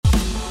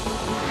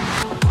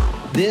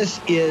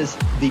This is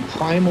the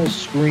primal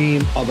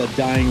scream of a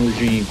dying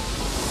regime.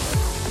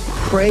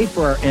 Pray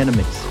for our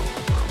enemies,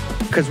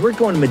 because we're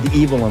going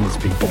medieval on these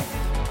people.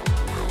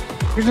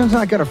 You're just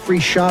not got a free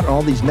shot on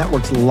all these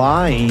networks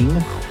lying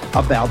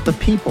about the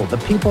people. The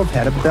people have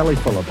had a belly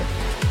full of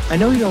it. I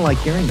know you don't like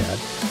hearing that.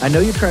 I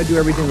know you try to do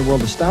everything in the world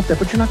to stop that,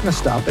 but you're not going to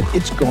stop it.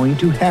 It's going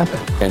to happen.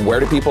 And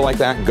where do people like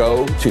that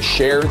go to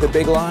share the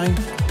big lie?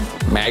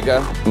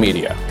 MAGA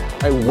media.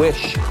 I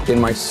wish, in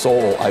my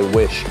soul, I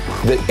wish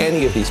that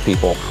any of these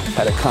people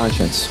had a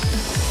conscience.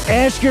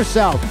 Ask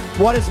yourself,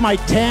 what is my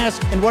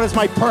task and what is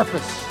my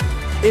purpose?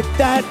 If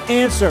that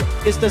answer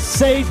is to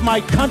save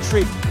my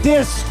country,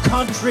 this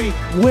country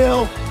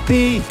will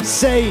be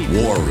saved.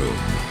 War Room.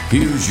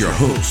 Here's your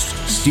host,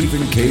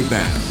 Stephen K.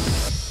 Bannon.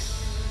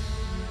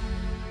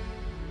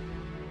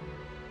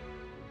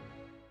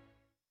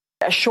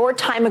 A short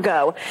time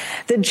ago,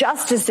 the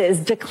justices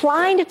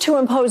declined to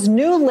impose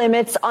new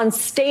limits on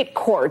state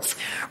courts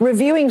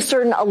reviewing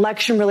certain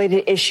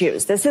election-related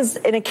issues. This is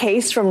in a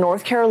case from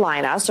North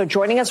Carolina. So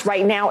joining us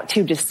right now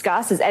to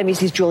discuss is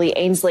NBC's Julie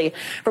Ainsley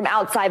from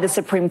outside the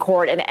Supreme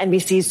Court and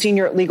NBC's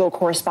senior legal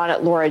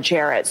correspondent Laura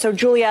Jarrett. So,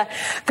 Julia,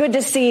 good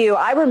to see you.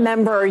 I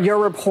remember your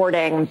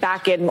reporting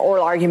back in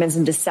oral arguments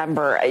in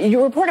December.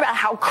 You reported about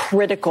how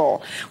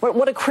critical,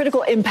 what a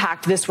critical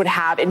impact this would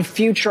have in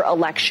future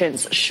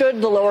elections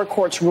should the lower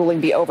court's ruling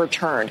be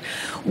overturned.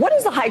 What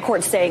is the high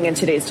court saying in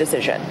today's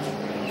decision?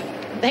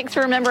 Thanks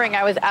for remembering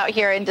I was out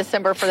here in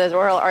December for those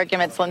oral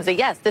arguments, Lindsay.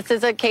 Yes, this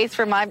is a case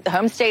from my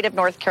home state of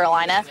North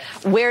Carolina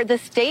where the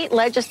state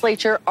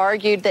legislature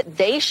argued that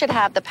they should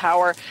have the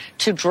power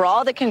to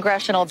draw the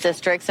congressional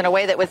districts in a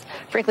way that was,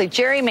 frankly,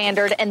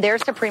 gerrymandered, and their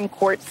Supreme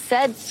Court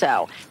said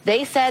so.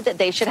 They said that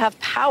they should have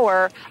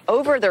power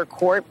over their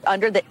court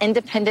under the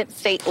independent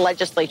state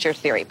legislature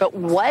theory. But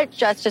what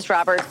Justice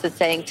Roberts is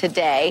saying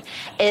today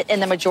in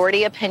the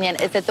majority opinion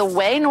is that the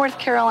way North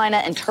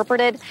Carolina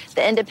interpreted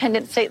the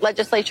independent state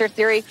legislature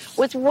theory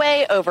was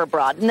way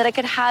overbroad and that it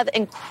could have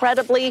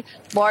incredibly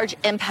large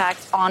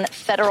impacts on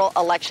federal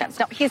elections.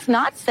 Now, he's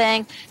not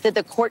saying that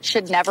the court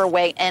should never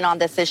weigh in on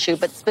this issue,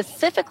 but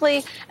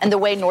specifically in the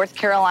way North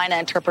Carolina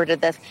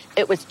interpreted this,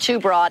 it was too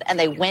broad and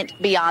they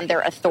went beyond their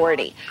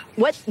authority.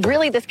 What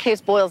really this case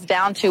boils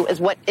down to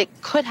is what it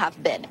could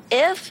have been.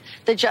 If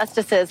the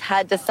justices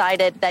had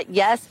decided that,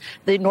 yes,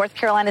 the North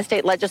Carolina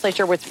state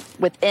legislature was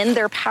within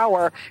their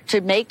power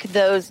to make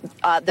those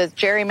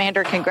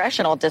gerrymandered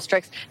congressional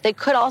districts, they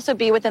could also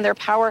be within their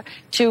power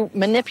to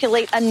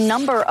manipulate a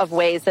number of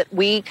ways that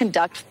we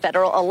conduct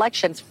federal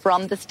elections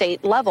from the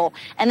state level.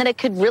 And then it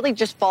could really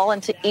just fall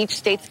into each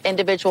state's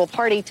individual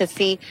party to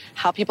see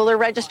how people are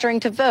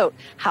registering to vote,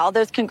 how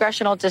those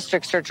congressional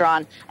districts are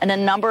drawn, and a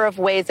number of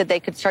ways that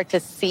they could start to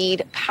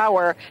cede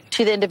power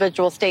to the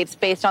individual states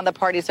based on the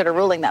parties that are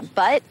ruling them.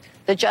 But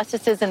the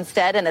justices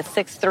instead, in a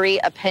 6-3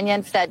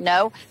 opinion, said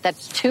no,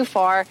 that's too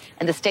far,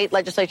 and the state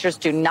legislatures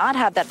do not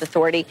have that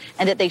authority,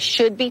 and that they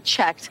should be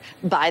checked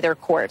by their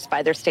courts,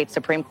 by their state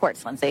Supreme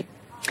Courts, Lindsay.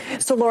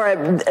 So,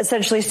 Laura,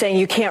 essentially saying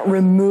you can't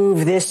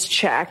remove this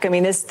check. I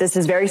mean, this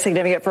is very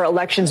significant for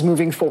elections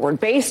moving forward.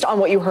 Based on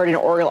what you heard in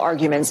oral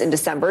arguments in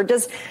December,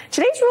 does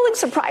today's ruling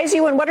surprise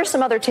you? And what are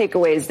some other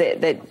takeaways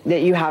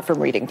that you have from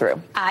reading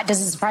through? Does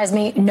it surprise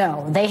me?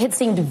 No. They had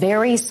seemed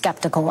very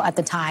skeptical at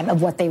the time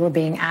of what they were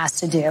being asked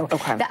to do.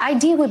 Okay. The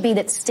idea would be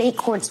that state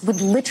courts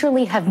would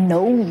literally have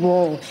no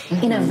role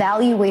in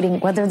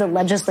evaluating whether the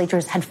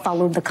legislatures had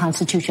followed the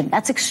Constitution.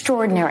 That's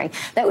extraordinary.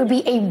 That would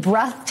be a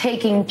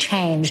breathtaking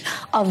change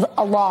of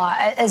a law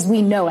as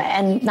we know it,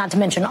 and not to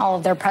mention all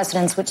of their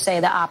precedents which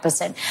say the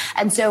opposite.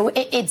 And so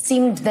it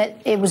seemed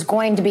that it was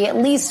going to be at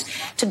least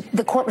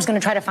the court was going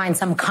to try to find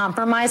some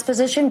compromise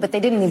position, but they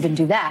didn't even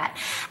do that.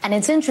 And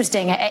it's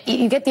interesting.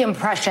 You get the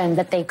impression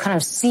that they kind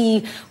of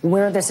see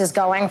where this is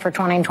going for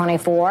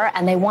 2024,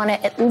 and they want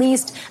to at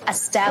least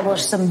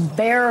establish some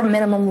bare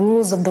minimum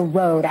rules of the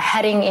road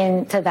heading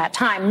into that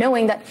time,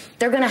 knowing that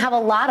they're going to have a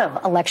lot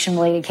of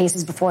election-related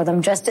cases before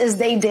them, just as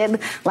they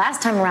did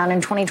last time around in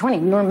 2020.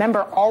 We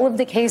remember all of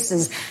the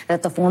cases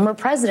that the former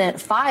president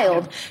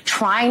filed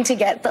trying to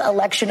get the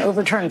election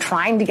overturned,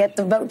 trying to get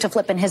the vote to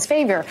flip in his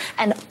favor.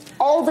 And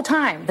all the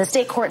time, the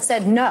state court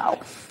said no.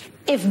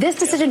 If this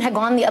decision had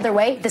gone the other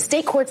way, the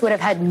state courts would have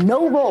had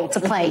no role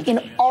to play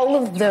in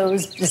all of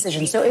those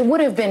decisions. So it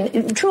would have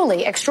been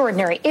truly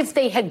extraordinary if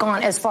they had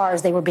gone as far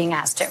as they were being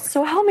asked to.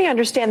 So help me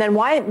understand then,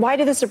 why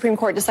did the Supreme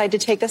Court decide to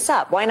take this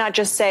up? Why not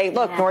just say,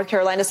 look, North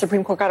Carolina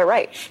Supreme Court got it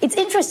right? It's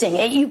interesting.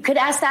 You could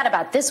ask that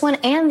about this one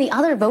and the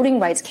other voting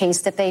rights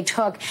case that they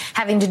took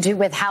having to do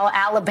with how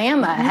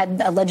Alabama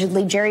had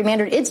allegedly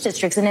gerrymandered its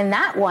districts. And in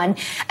that one,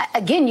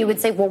 again, you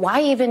would say, well,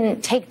 why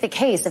even take the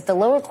case? If the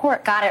lower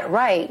court got it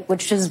right,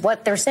 which is what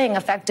they're saying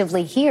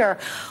effectively here,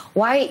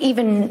 why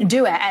even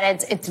do it?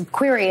 And it's a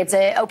query. It's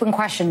an open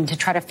question to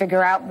try to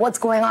figure out what's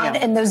going on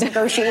in those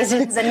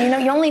negotiations.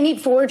 And, you only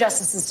need 4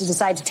 justices to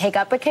decide to take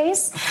up a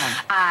case.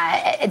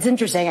 It's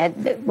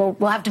interesting. We'll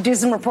have to do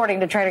some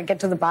reporting to try to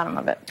get to the bottom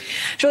of it.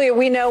 Julia,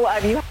 we know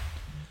you.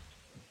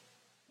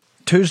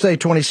 Tuesday,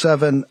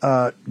 27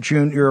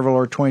 June, year of our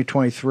Lord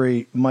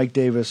 2023. Mike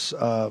Davis,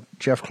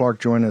 Jeff Clark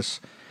join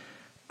us.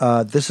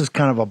 This is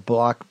kind of a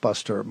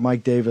blockbuster.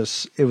 Mike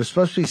Davis, it was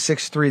supposed to be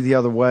 6-3 the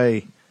other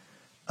way.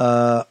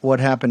 What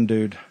happened,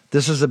 dude?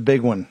 This is a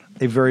big one,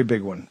 a very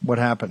big one. What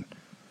happened?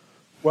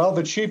 Well,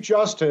 the Chief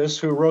Justice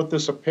who wrote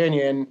this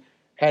opinion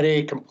had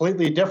a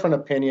completely different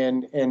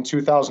opinion in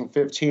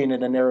 2015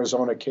 in an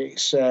Arizona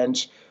case.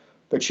 And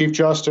the Chief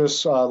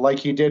Justice, like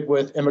he did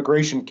with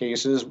immigration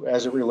cases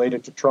as it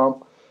related to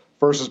Trump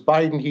versus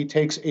Biden, he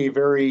takes a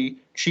very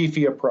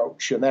chiefy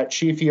approach. And that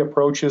chiefy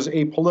approach is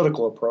a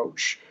political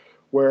approach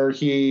where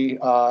he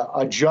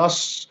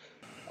adjusts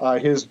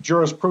his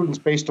jurisprudence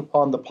based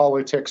upon the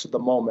politics of the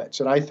moment.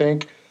 And I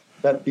think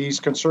that these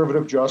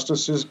conservative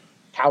justices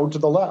cowed to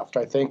the left.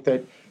 I think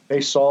that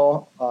they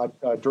saw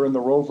during the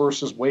Roe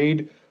versus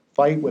Wade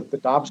fight with the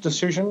Dobbs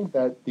decision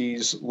that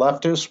these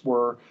leftists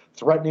were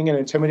threatening and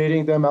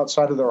intimidating them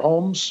outside of their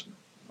homes,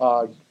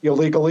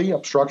 illegally,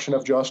 obstruction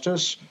of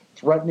justice,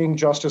 threatening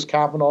Justice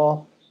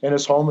Kavanaugh in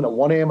his home in a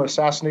 1 a.m.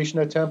 assassination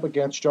attempt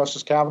against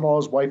Justice Kavanaugh,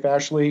 his wife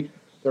Ashley,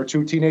 their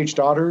 2 teenage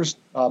daughters.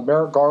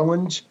 Merrick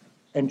Garland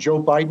and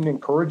Joe Biden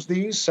encouraged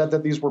these, said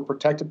that these were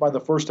protected by the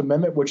First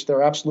Amendment, which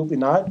they're absolutely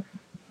not.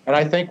 And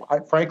I think,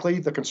 frankly,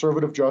 the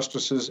conservative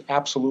justices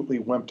absolutely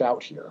wimped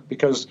out here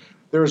because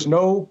there's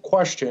no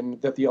question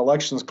that the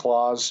Elections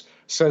Clause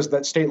says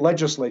that state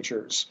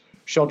legislatures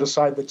shall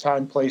decide the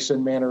time, place,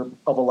 and manner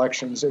of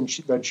elections. And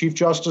the Chief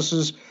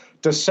Justice's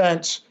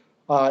dissent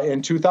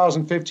in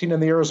 2015 in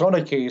the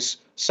Arizona case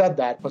said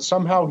that, but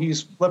somehow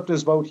he's flipped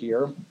his vote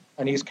here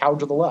and he's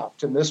cowed to the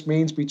left. And this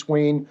means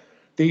between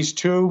these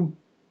two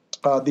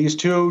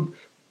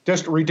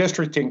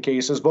redistricting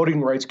cases,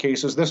 voting rights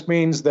cases, this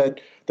means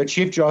that the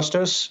Chief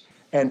Justice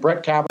and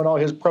Brett Kavanaugh,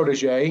 his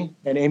protege,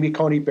 and Amy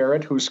Coney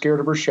Barrett, who's scared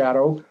of her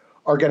shadow,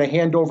 are going to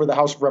hand over the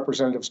House of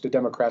Representatives to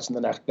Democrats in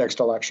the next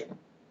election.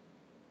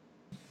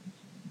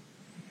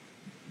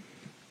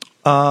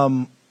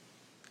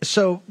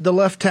 So the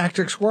left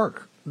tactics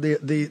work. The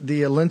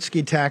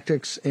Alinsky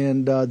tactics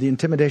and the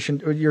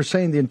intimidation. You're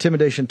saying the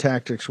intimidation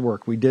tactics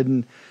work. We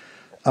did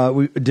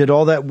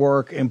all that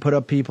work and put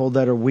up people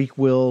that are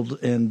weak-willed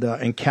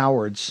and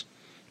cowards,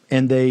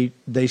 and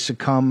they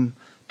succumb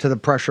to the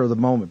pressure of the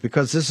moment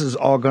because this is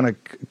all going to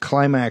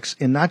climax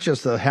in not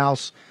just the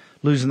House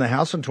losing the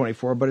House in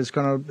 24, but it's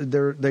going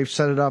to. They've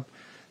set it up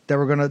that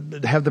we're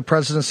going to have the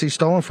presidency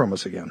stolen from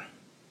us again.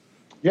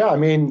 Yeah, I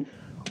mean,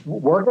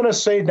 we're going to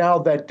say now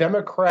that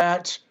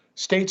Democrat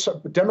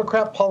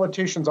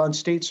politicians on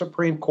state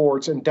Supreme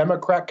Courts and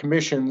Democrat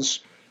commissions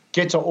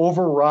get to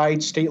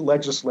override state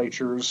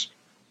legislatures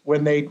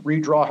when they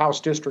redraw House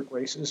district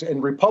races.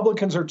 And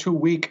Republicans are too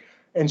weak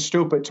and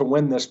stupid to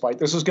win this fight.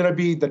 This is going to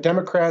be the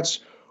Democrats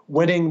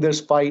winning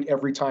this fight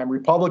every time.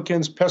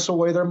 Republicans piss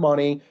away their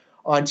money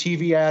on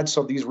TV ads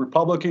so these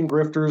Republican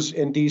grifters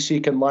in D.C.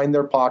 can line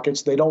their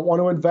pockets. They don't want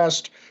to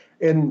invest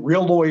in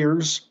real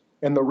lawyers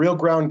and the real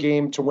ground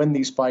game to win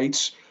these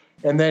fights.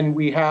 And then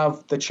we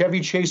have the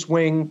Chevy Chase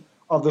wing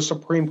of the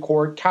Supreme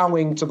Court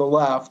cowing to the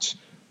left.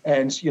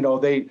 And, you know,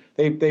 they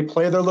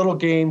play their little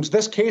games.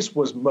 This case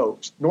was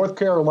moot. North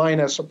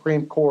Carolina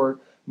Supreme Court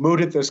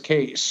mooted this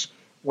case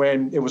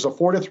when it was a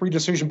 4-3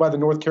 decision by the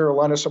North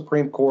Carolina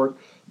Supreme Court.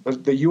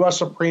 The U.S.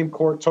 Supreme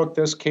Court took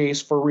this case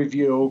for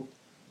review.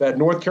 That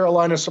North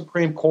Carolina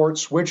Supreme Court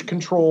switched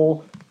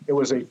control. It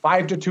was a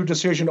 5-2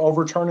 decision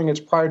overturning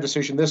its prior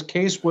decision. This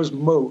case was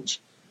moot.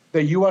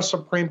 The U.S.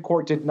 Supreme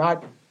Court did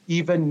not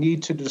even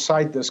need to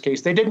decide this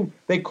case.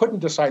 They couldn't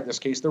decide this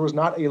case. There was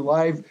not a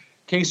live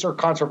case or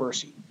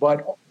controversy.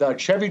 But the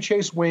Chevy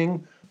Chase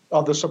wing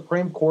of the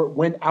Supreme Court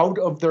went out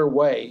of their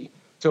way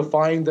to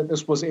find that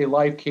this was a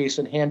live case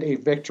and hand a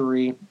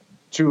victory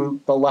to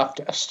the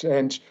leftist.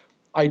 And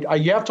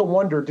you have to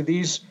wonder,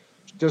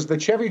 does the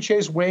Chevy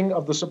Chase wing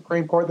of the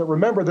Supreme Court, that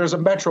remember there's a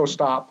metro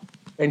stop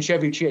in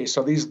Chevy Chase,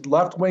 so these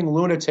left-wing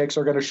lunatics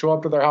are going to show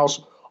up to their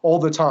house all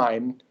the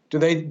time. Do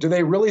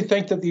they really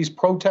think that these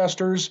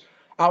protesters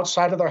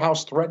outside of their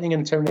house threatening and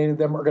intimidating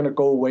them are going to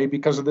go away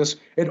because of this?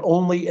 It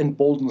only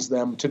emboldens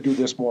them to do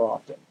this more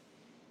often.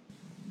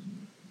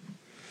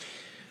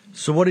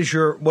 So what is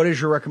your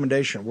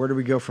recommendation? Where do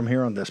we go from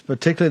here on this,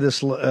 particularly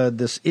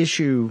this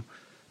issue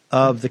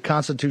of the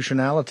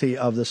constitutionality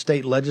of the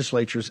state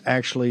legislatures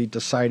actually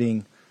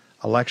deciding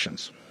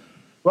elections?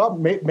 Well,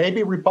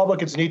 maybe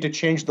Republicans need to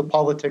change the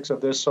politics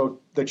of this so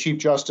the Chief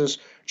Justice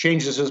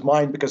changes his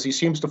mind because he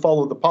seems to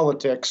follow the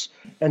politics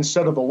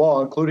instead of the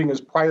law, including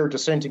his prior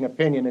dissenting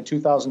opinion in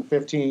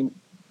 2015.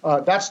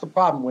 That's the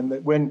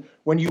problem.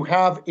 When you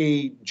have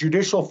a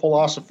judicial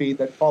philosophy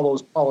that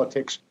follows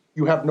politics,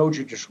 you have no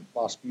judicial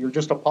philosophy. You're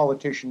just a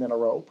politician in a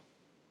robe.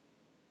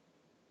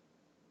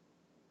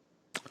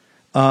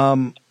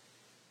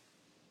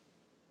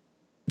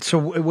 So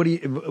what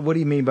do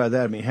you mean by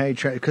that? I mean,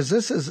 because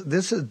this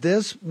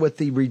with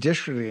the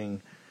redistricting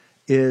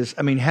is,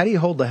 I mean, how do you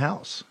hold the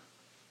House?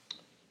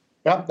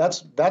 Yeah,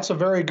 that's a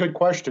very good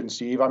question,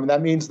 Steve. I mean,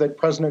 that means that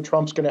President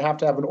Trump's going to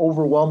have an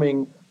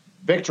overwhelming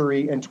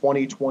victory in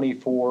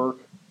 2024.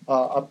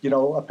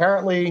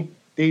 Apparently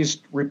these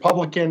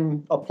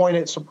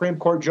Republican-appointed Supreme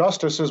Court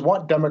justices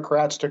want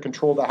Democrats to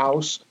control the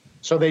House,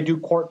 so they do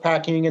court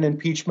packing and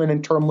impeachment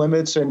and term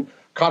limits and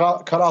cut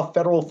off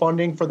federal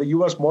funding for the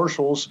U.S.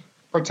 Marshals,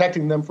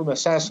 protecting them from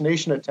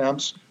assassination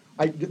attempts.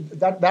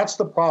 That's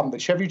the problem. The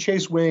Chevy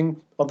Chase wing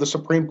of the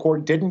Supreme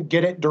Court didn't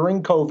get it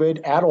during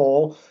COVID at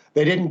all.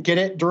 They didn't get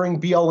it during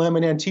BLM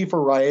and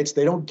Antifa riots.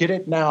 They don't get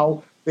it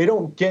now. They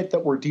don't get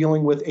that we're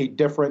dealing with a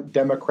different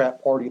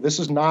Democrat Party. This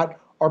is not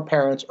our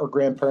parents' or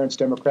grandparents'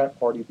 Democrat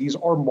Party. These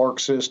are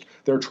Marxist.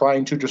 They're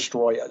trying to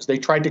destroy us. They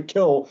tried to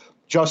kill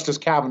Justice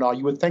Kavanaugh.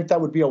 You would think that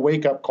would be a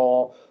wake-up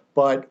call,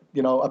 but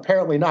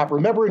apparently not.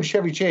 Remember, in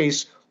Chevy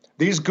Chase,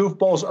 these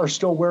goofballs are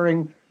still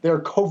wearing their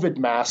COVID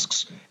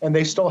masks, and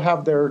they still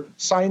have their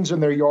signs in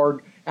their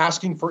yard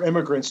asking for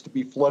immigrants to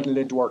be flooded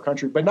into our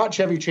country. But not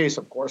Chevy Chase,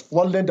 of course.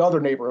 Flooded into other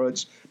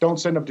neighborhoods. Don't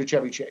send them to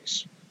Chevy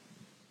Chase.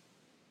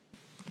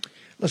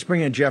 Let's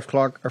bring in Jeff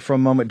Clark for a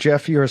moment.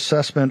 Jeff, your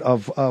assessment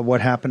of what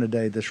happened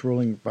today, this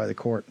ruling by the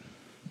court.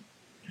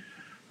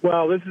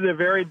 Well, this is a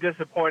very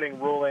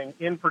disappointing ruling,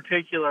 in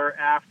particular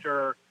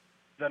after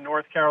the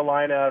North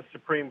Carolina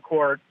Supreme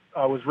Court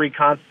was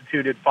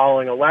reconstituted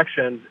following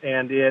elections,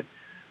 and it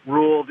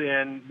ruled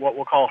in what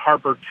we'll call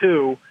Harper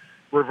 2,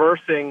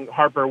 reversing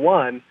Harper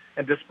 1.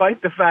 And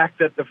despite the fact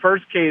that the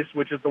first case,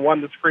 which is the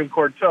one the Supreme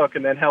Court took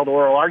and then held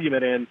oral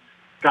argument in,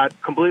 got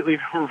completely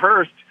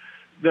reversed,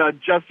 the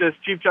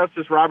Chief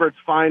Justice Roberts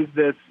finds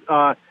this,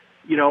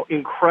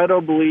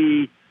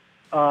 incredibly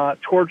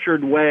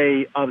tortured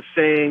way of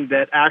saying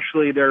that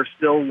actually there are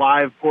still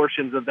live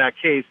portions of that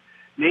case,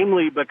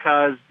 namely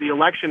because the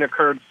election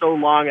occurred so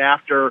long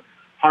after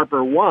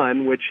Harper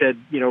 1, which had,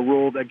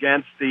 ruled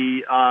against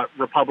the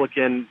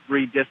Republican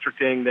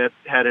redistricting that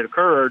had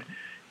occurred.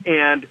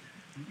 And,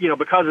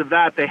 because of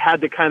that, they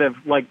had to kind of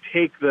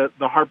take the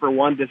Harper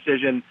 1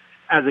 decision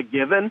as a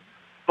given.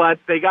 But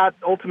they got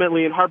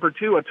ultimately in Harper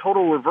 2 a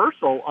total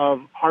reversal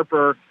of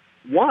Harper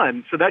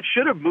 1. So that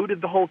should have mooted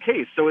the whole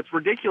case. So it's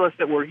ridiculous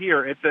that we're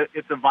here.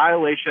 It's a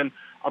violation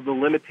of the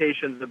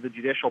limitations of the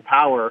judicial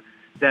power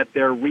that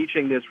they're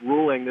reaching this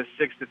ruling, this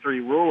 6-3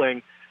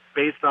 ruling,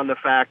 based on the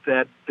fact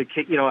that a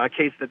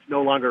case that's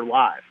no longer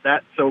live.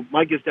 So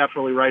Mike is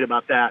definitely right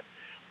about that.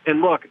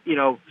 And look,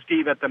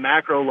 Steve, at the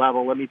macro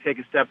level, let me take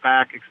a step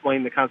back,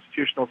 explain the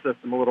constitutional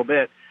system a little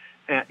bit,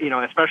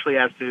 especially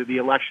as to the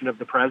election of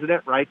the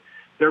president, right?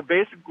 They're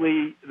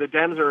basically, the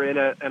Dems are in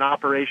an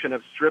operation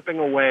of stripping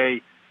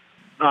away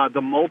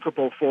the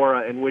multiple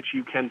fora in which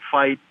you can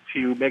fight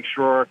to make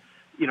sure,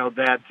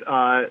 that,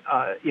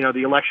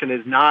 the election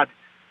is not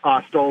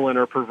stolen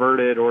or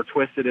perverted or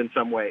twisted in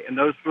some way. And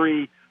those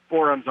three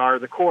forums are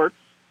the courts,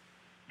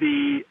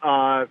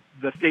 the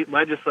state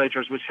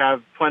legislatures, which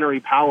have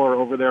plenary power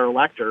over their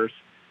electors,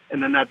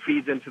 and then that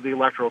feeds into the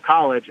Electoral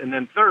College. And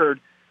then third,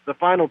 the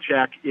final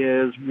check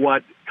is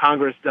what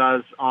Congress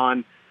does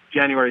on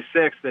January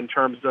 6th in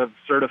terms of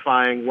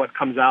certifying what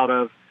comes out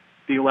of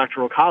the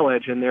Electoral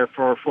College and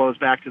therefore flows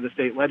back to the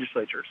state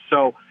legislatures.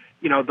 So,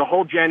 the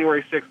whole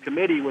January 6th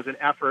committee was an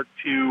effort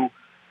to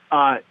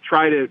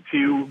try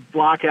to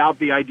block out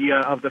the idea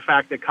of the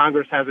fact that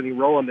Congress has any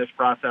role in this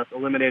process,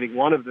 eliminating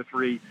one of the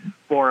three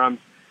forums.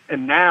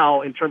 And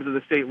now, in terms of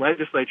the state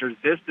legislatures,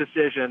 this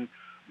decision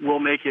will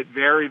make it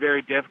very,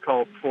 very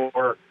difficult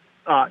for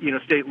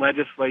state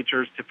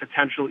legislatures to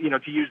potentially,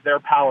 to use their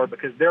power,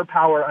 because their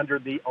power under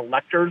the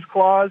electors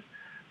clause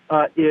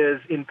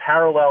is in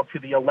parallel to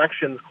the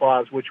elections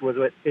clause, which was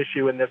at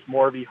issue in this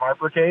Moore v.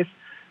 Harper case.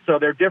 So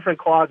they're different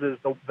clauses.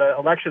 The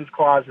elections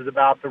clause is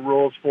about the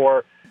rules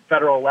for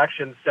federal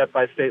elections set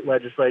by state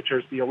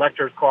legislatures. The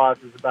electors clause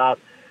is about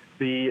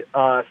the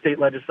state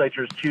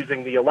legislatures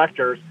choosing the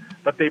electors.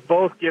 But they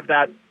both give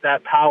that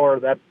power,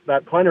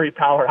 that plenary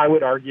power, I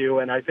would argue,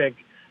 and I think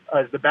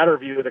is the better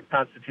view of the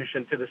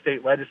Constitution, to the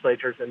state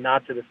legislatures and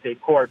not to the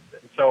state courts.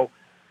 And so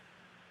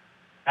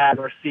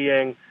we're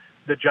seeing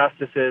the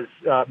justices,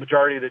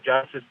 majority of the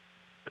justices,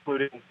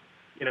 including,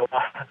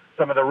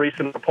 some of the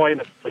recent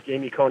appointments like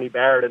Amy Coney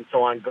Barrett and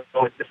so on, go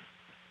with this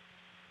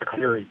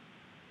theory.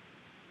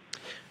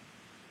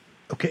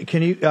 Okay,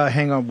 can you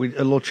hang on? A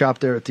little chop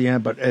there at the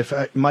end, but if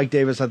Mike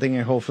Davis, I think I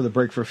can hold for the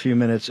break for a few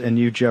minutes, and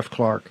you, Jeff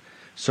Clark.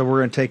 So we're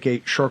going to take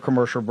a short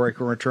commercial break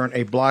and return.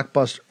 A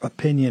blockbuster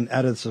opinion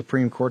out of the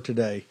Supreme Court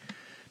today.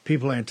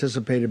 People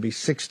anticipated to be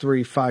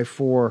 6-3,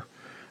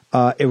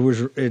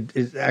 5-4.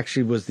 It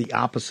actually was the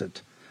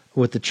opposite,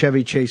 with the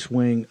Chevy Chase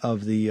wing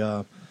of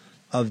the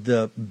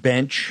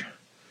bench,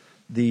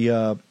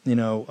 the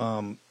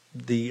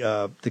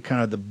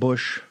kind of the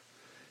Bush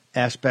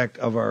aspect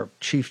of our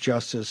Chief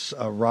Justice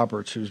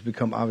Roberts, who's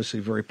become obviously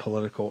very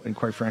political and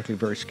quite frankly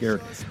very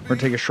scared. We're going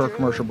to take a short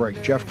commercial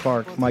break. Jeff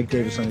Clark, Mike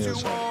Davis on the other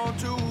side.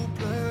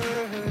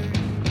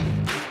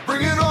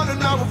 Bring it on and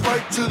now we'll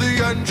fight to the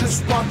end.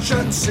 Just watch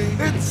and see.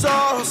 It's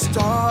all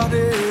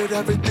started,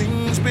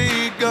 everything's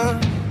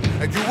begun,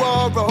 and you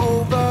are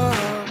over.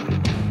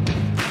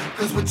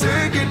 'Cause we're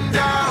taking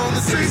down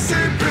the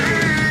CCP.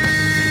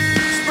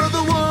 Spread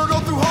the word all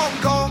through Hong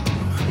Kong.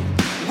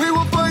 We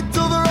will fight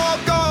till they're all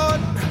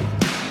gone.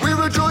 We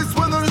rejoice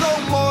when there's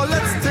no more.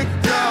 Let's take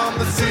down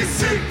the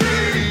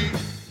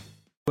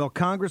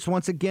Congress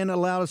once again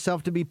allowed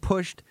itself to be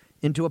pushed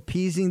into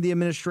appeasing the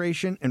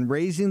administration and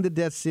raising the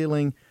debt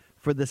ceiling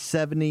for the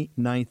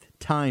 79th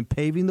time,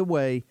 paving the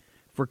way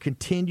for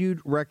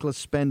continued reckless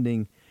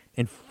spending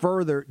and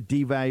further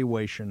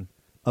devaluation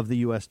of the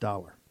U.S.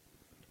 dollar.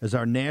 As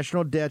our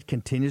national debt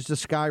continues to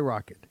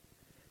skyrocket,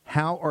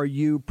 how are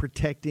you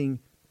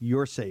protecting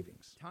your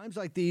savings? Times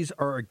like these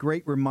are a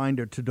great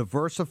reminder to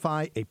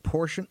diversify a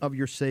portion of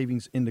your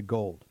savings into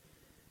gold.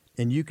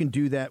 And you can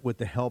do that with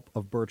the help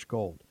of Birch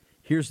Gold.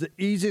 Here's the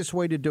easiest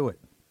way to do it.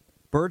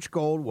 Birch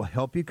Gold will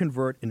help you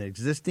convert an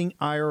existing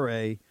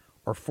IRA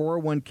or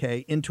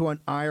 401k into an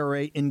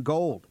IRA in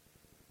gold,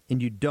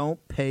 and you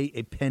don't pay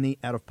a penny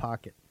out of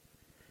pocket.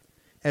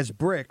 As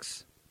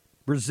BRICS,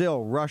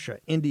 Brazil, Russia,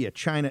 India,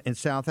 China, and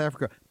South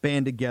Africa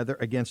band together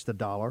against the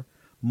dollar,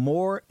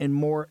 more and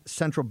more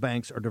central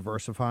banks are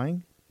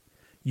diversifying.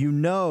 You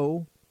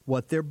know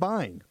what they're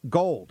buying,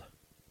 gold.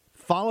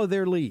 Follow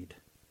their lead.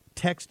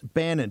 Text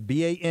Bannon,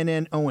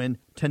 B-A-N-N-O-N,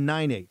 to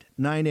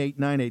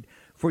 989898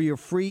 for your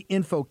free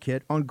info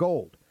kit on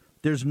gold.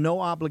 There's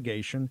no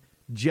obligation,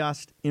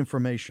 just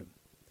information.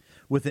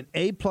 With an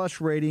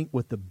A-plus rating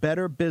with the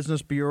Better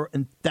Business Bureau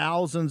and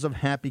thousands of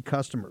happy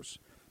customers,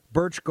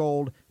 Birch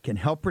Gold can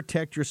help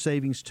protect your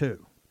savings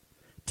too.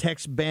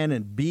 Text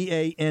Bannon,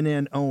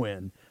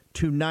 B-A-N-N-O-N,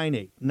 to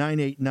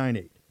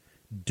 989898.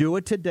 Do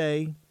it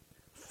today.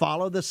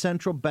 Follow the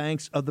central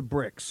banks of the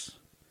BRICS.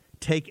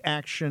 Take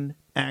action,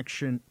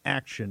 action,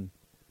 action,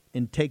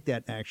 and take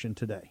that action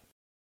today.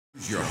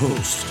 Your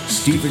host,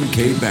 Stephen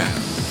K.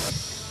 Bannon.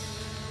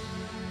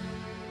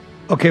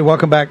 Okay,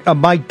 welcome back.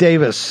 Mike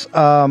Davis.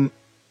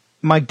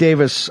 Mike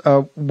Davis,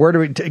 where do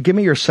we give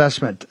me your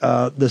assessment?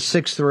 The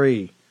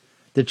 6'3",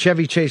 the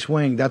Chevy Chase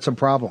wing, that's a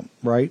problem,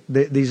 right?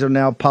 These are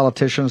now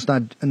politicians,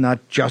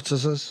 not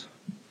justices?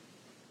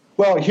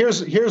 Well,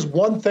 here's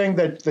one thing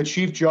that the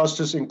Chief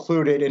Justice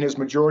included in his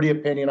majority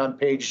opinion on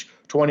page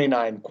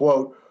 29,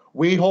 quote,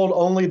 "We hold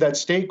only that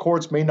state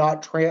courts may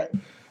not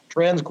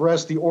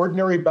transgress the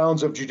ordinary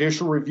bounds of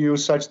judicial review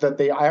such that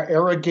they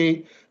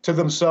arrogate to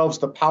themselves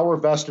the power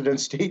vested in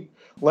state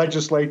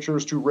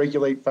legislatures to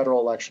regulate federal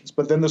elections."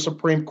 But then the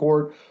Supreme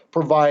Court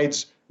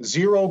provides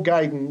zero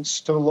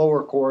guidance to the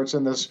lower courts,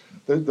 and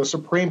the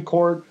Supreme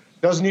Court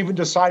doesn't even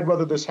decide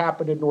whether this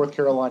happened in North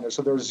Carolina.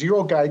 So there's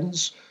zero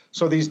guidance.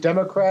 So these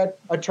Democrat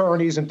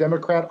attorneys and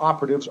Democrat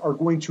operatives are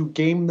going to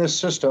game this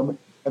system,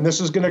 and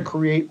this is going to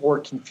create more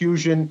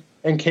confusion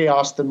and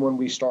chaos than when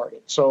we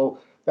started. So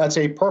that's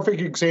a perfect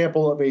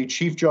example of a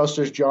Chief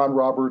Justice John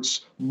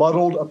Roberts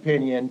muddled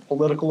opinion,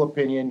 political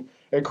opinion.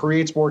 It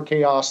creates more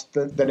chaos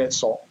than it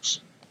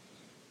solves.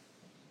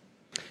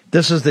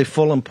 This is the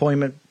full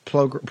employment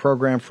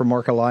program for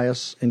Mark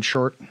Elias, in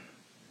short?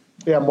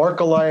 Yeah,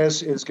 Mark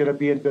Elias is going to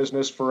be in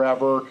business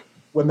forever.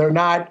 When they're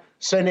not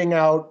sending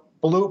out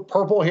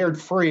purple-haired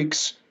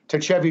freaks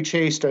to Chevy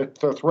Chase to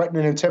threaten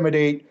and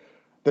intimidate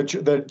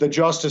the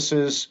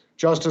justices,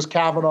 Justice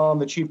Kavanaugh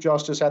and the Chief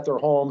Justice at their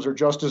homes, or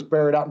Justice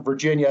Barrett out in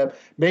Virginia,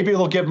 maybe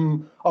they'll give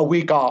them a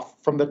week off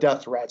from the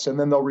death threats, and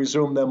then they'll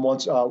resume them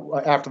once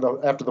after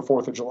the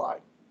 4th of July.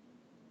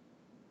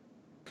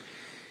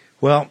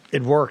 Well,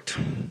 it worked,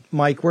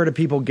 Mike. Where do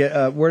people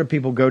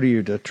go to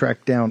you to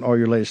track down all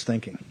your latest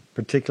thinking,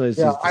 particularly as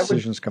these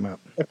decisions come out?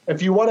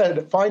 If you want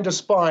to find a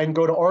spine,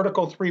 go to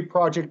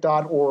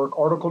article3project.org,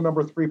 article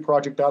number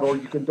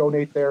 3project.org. You can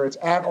donate there. It's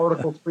at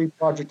Article 3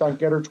 Project on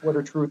Getter,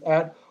 Twitter, Truth,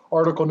 at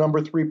Article number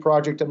 3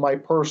 Project, and my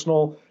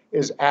personal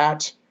is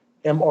at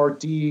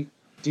MRDDMIA,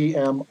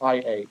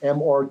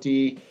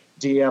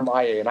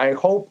 MRDDMIA. And I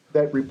hope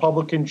that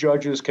Republican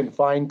judges can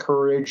find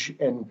courage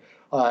and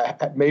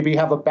maybe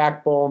have a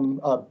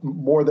backbone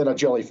more than a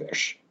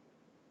jellyfish.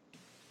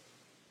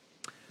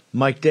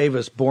 Mike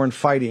Davis, Born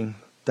Fighting.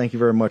 Thank you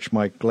very much,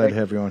 Mike. Glad to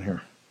have you on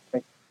here.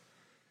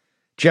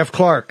 Jeff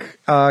Clark,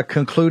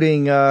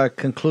 concluding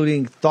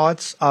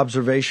thoughts,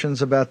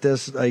 observations about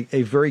this,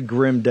 a very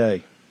grim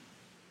day.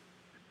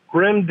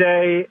 Grim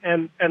day,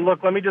 and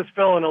look, let me just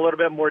fill in a little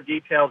bit more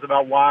details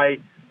about why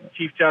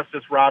Chief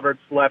Justice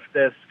Roberts left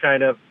this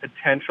kind of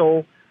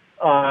potential,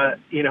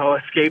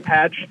 escape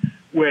hatch,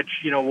 which,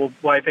 will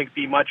I think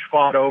be much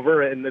fought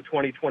over in the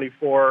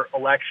 2024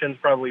 elections,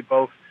 probably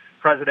both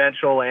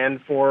presidential and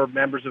for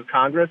members of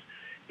Congress.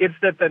 It's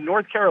that the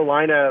North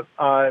Carolina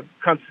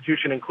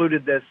Constitution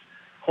included this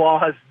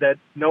clause that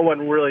no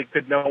one really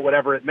could know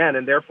whatever it meant,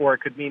 and therefore it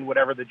could mean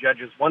whatever the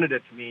judges wanted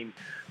it to mean,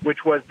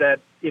 which was that,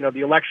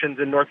 the elections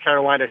in North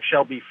Carolina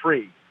shall be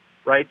free,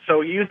 right? So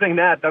using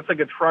that's like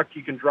a truck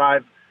you can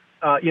drive,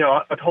 a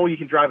hole you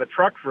can drive a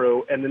truck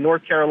through, and the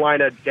North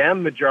Carolina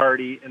Dem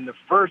majority in the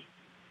first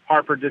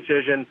Harper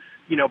decision,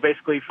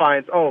 basically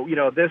finds,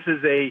 this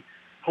is a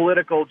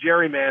political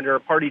gerrymander, a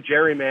party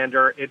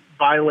gerrymander. It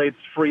violates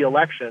free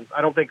elections.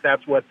 I don't think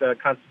that's what the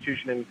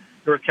Constitution in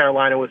North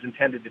Carolina was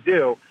intended to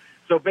do.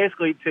 So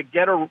basically, to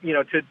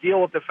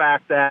deal with the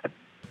fact that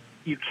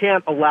you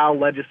can't allow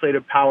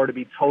legislative power to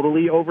be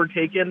totally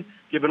overtaken,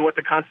 given what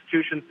the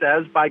Constitution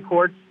says by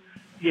courts,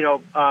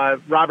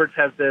 Roberts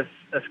has this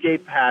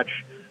escape hatch,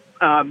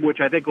 which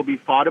I think will be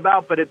fought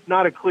about, but it's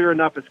not a clear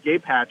enough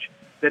escape hatch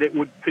that it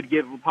could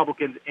give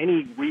Republicans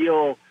any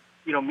real,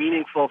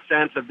 meaningful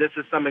sense of this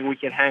is something we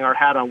can hang our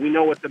hat on. We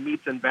know what the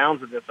metes and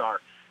bounds of this are.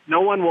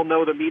 No one will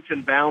know the metes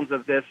and bounds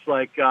of this,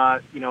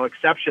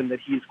 exception that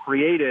he's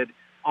created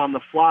on the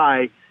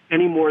fly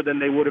any more than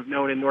they would have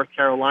known in North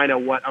Carolina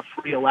what a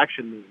free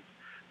election means.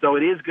 So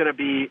it is going to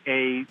be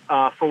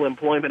a full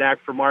employment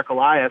act for Mark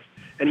Elias,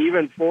 and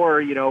even for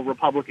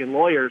Republican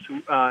lawyers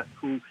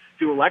who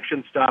do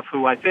election stuff,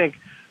 who I think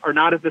are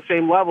not at the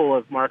same level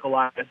of Mark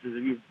Elias, as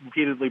you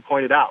repeatedly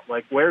pointed out.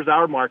 Like, where's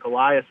our Mark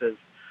Elias's?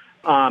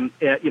 So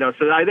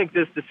I think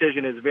this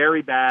decision is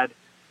very bad.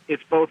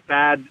 It's both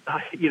bad.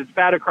 It's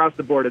bad across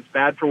the board. It's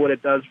bad for what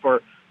it does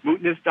for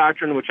mootness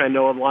doctrine, which I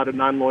know a lot of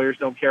non-lawyers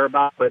don't care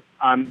about, but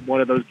I'm one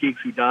of those geeks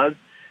who does.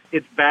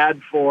 It's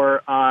bad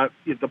for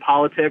the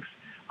politics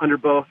under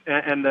both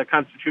and the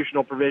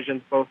constitutional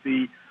provisions, both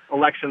the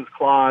elections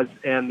clause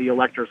and the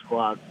electors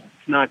clause.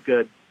 It's not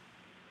good.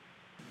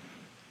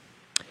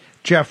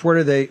 Jeff,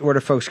 where do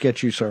folks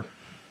get you, sir?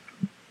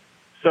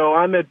 So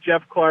I'm at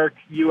Jeff Clark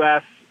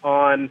US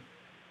on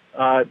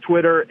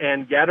Twitter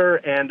and Getter,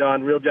 and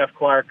on Real Jeff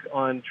Clark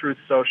on Truth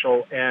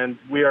Social, and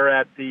we are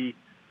at the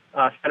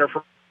Center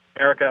for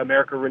America,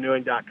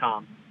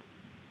 AmericaRenewing.com.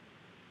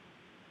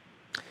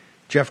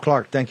 Jeff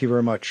Clark, thank you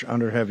very much.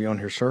 Honored to have you on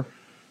here, sir.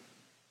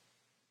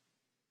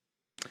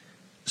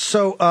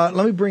 So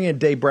let me bring in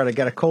Dave Brett. I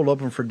got a cold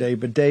open for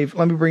Dave, but Dave,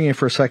 let me bring you in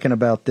for a second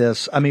about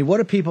this. I mean, what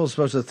are people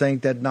supposed to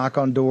think that knock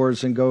on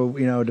doors and go,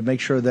 to make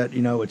sure that,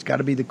 it's got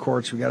to be the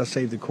courts, we got to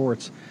save the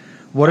courts.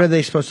 What are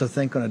they supposed to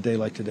think on a day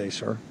like today,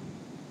 sir?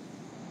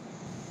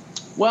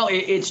 Well,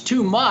 it's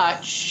too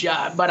much,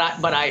 but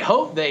I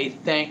hope they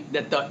think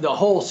that the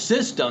whole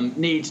system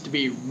needs to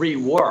be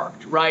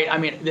reworked, right? I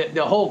mean,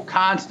 the whole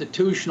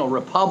constitutional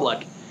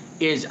republic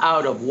is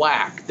out of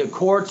whack. The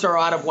courts are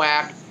out of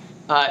whack.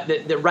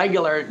 The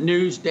regular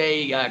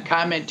newsday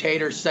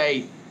commentators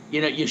say,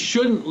 you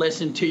shouldn't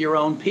listen to your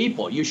own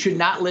people. You should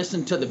not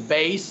listen to the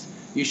base.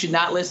 You should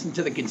not listen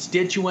to the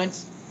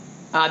constituents.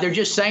 They're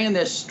just saying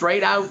this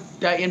straight out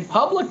in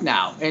public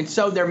now. And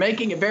so they're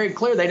making it very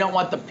clear they don't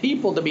want the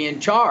people to be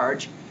in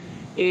charge.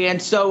 And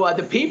so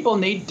the people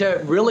need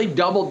to really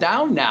double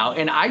down now.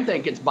 And I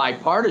think it's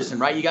bipartisan,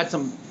 right? You got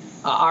some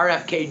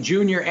RFK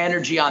Jr.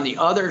 energy on the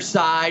other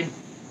side.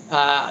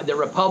 The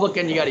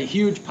Republican, you got a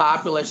huge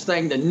populist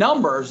thing. The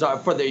numbers are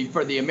for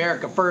the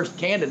America First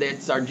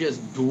candidates are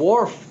just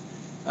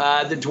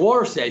the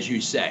dwarfs, as you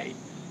say.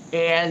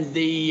 And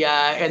the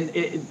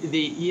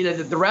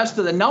rest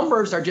of the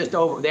numbers are just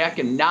over. The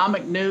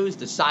economic news,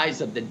 the size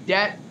of the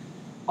debt,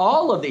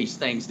 all of these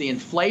things, the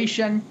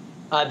inflation,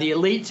 the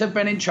elites have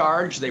been in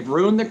charge. They've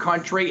ruined the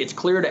country. It's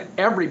clear to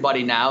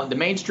everybody now. The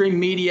mainstream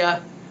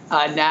media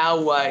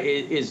now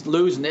is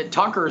losing it.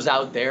 Tucker's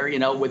out there,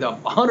 with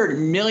 100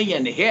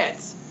 million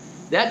hits.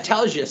 That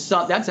tells you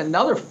something. That's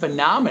another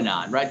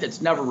phenomenon, right,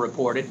 that's never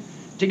reported.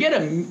 To get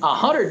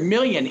 100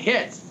 million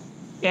hits.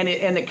 And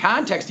in the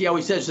context, he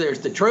always says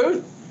there's the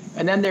truth,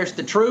 and then there's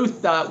the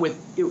truth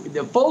with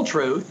the full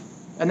truth,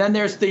 and then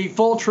there's the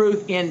full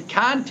truth in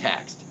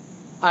context.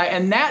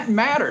 And that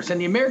matters,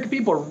 and the American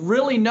people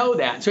really know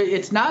that. So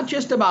it's not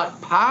just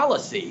about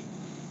policy.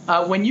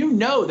 When you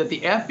know that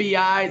the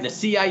FBI, the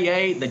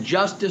CIA, the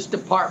Justice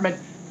Department,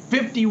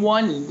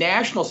 51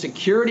 national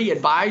security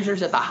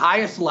advisors at the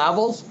highest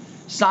levels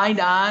signed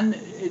on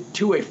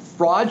to a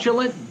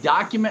fraudulent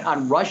document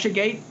on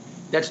Russiagate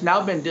that's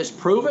now been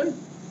disproven,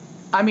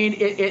 I mean,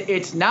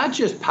 it's not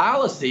just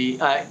policy.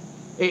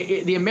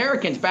 The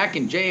Americans back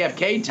in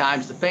JFK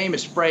times, the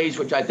famous phrase,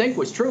 which I think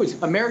was true, is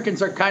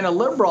Americans are kind of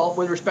liberal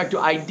with respect to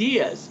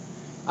ideas,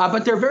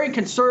 but they're very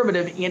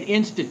conservative in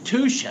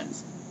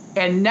institutions.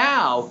 And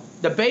now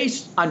the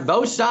base on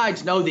both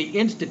sides know the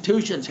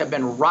institutions have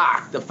been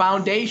rocked. The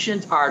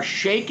foundations are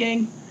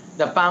shaking.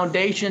 The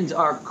foundations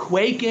are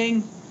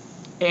quaking.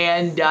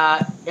 And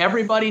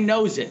everybody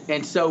knows it.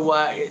 And so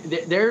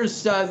there's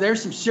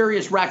some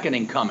serious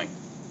reckoning coming.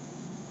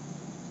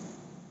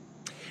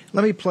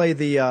 Let me play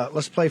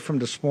let's play from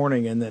this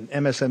morning, and then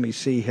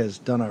MSNBC has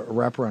done a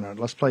wraparound on it.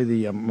 Let's play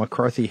the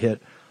McCarthy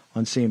hit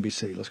on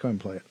CNBC. Let's go ahead and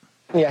play it.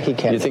 Yeah, he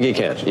can. You think he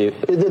can?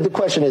 The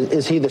question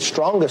is he the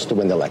strongest to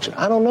win the election?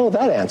 I don't know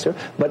that answer,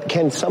 but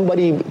can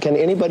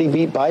anybody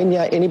beat Biden?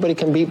 Yeah, anybody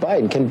can beat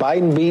Biden. Can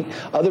Biden beat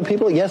other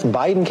people? Yes,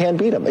 Biden can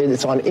beat him.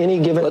 It's on any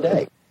given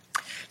day.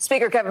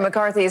 Speaker Kevin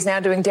McCarthy is now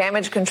doing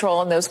damage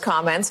control in those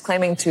comments,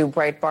 claiming to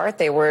Breitbart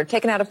they were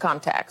taken out of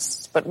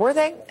context. But were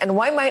they? And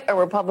why might a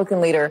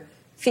Republican leader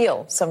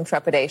feel some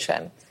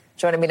trepidation?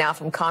 Joining me now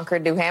from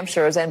Concord, New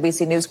Hampshire is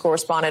NBC News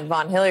correspondent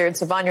Vaughn Hilliard.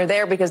 So, Vaughn, you're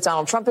there because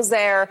Donald Trump is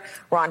there.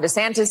 Ron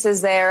DeSantis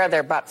is there.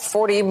 They're about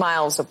 40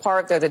 miles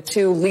apart. They're the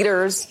two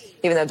leaders,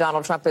 even though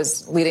Donald Trump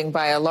is leading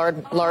by a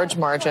large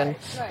margin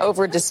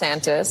over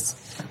DeSantis.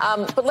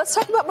 But let's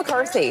talk about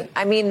McCarthy.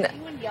 I mean,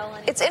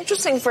 it's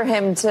interesting for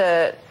him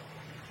to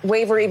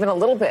waver even a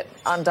little bit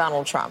on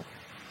Donald Trump.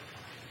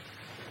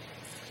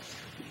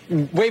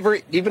 Waver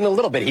even a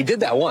little bit. He did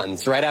that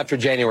once, right after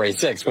January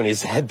 6th, when he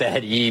said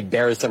that he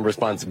bears some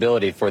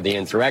responsibility for the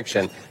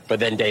insurrection,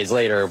 but then days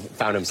later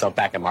found himself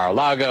back at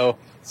Mar-a-Lago,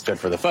 stood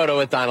for the photo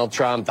with Donald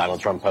Trump. Donald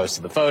Trump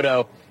posted the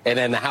photo. And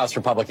then the House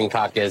Republican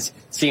caucus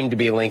seemed to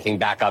be linking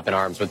back up in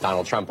arms with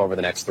Donald Trump over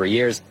the next 3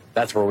 years.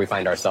 That's where we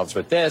find ourselves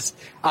with this.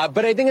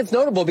 But I think it's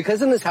notable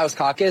because in this House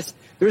caucus,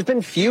 there's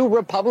been few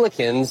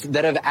Republicans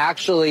that have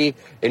actually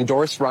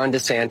endorsed Ron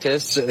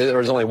DeSantis.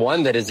 There's only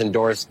one that has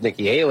endorsed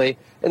Nikki Haley.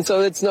 And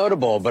so it's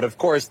notable. But of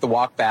course, the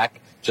walk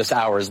back just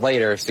hours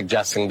later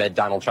suggesting that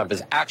Donald Trump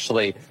is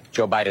actually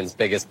Joe Biden's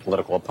biggest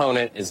political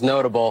opponent is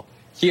notable.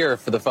 Here,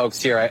 for the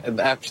folks here,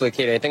 actually,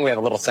 Katie, I think we have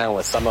a little sound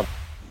with some of.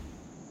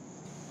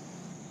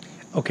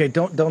 Okay,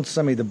 don't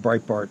send me the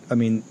Breitbart. I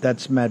mean,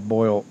 that's Matt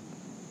Boyle,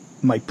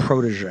 my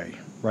protege,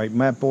 right?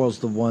 Matt Boyle's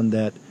the one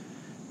that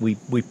we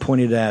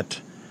pointed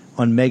at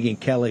on Megyn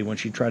Kelly when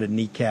she tried to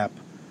kneecap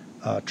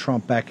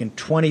Trump back in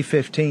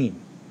 2015,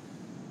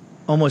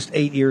 almost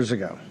 8 years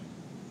ago.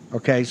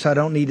 Okay, so I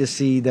don't need to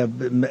see the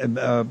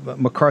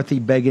McCarthy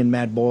begging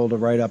Matt Boyle to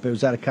write up. It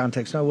was out of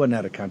context. No, it wasn't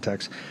out of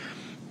context.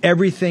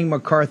 Everything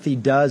McCarthy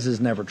does is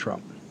never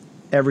Trump.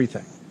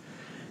 Everything.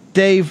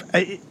 Dave,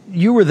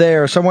 you were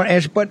there. Someone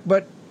asked,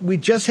 but we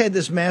just had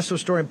this massive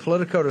story in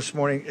Politico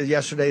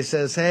yesterday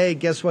says, hey,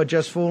 guess what?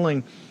 Just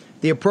fooling.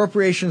 The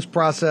appropriations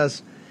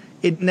process,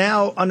 it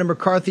now under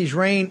McCarthy's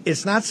reign,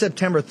 it's not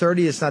September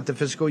 30th. It's not the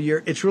fiscal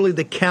year. It's really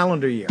the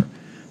calendar year.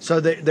 So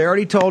they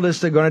already told us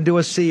they're going to do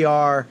a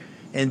CR,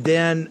 and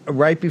then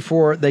right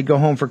before they go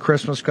home for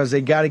Christmas, because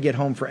they got to get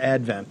home for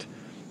Advent,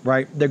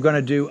 right? They're going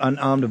to do an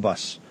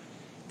omnibus.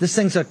 This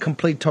thing's a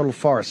complete total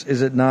farce,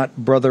 is it not,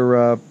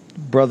 Brother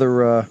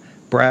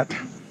Brat?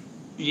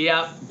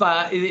 Yeah,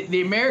 but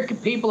the American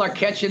people are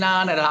catching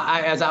on, and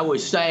as I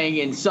was saying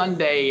in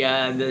Sunday,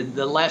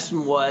 the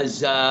lesson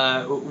was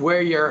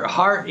where your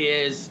heart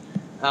is,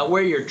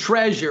 where your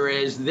treasure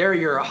is, there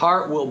your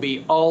heart will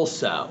be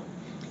also.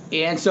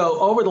 And so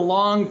over the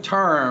long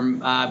term,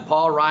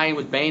 Paul Ryan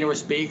with Boehner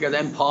was Speaker,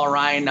 then Paul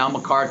Ryan, now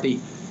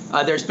McCarthy,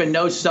 there's been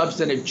no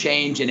substantive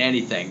change in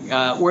anything.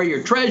 Where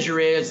your treasure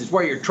is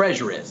where your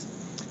treasure is.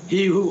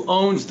 He who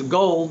owns the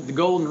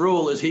golden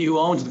rule is he who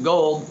owns the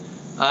gold,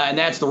 and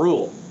that's the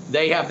rule.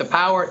 They have the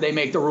power, they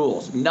make the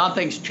rules.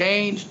 Nothing's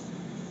changed.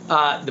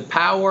 The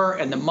power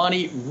and the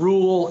money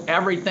rule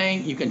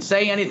everything. You can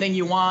say anything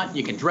you want,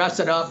 you can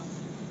dress it up,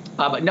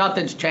 but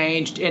nothing's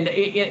changed. And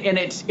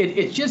it's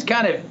just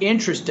kind of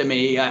interest to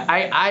me.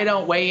 I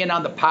don't weigh in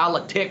on the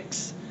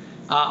politics.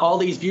 All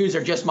these views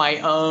are just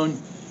my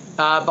own.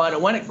 But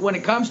when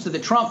it comes to the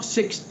Trump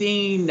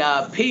 16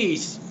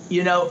 piece,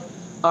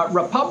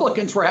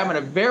 Republicans were having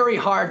a very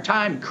hard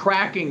time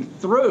cracking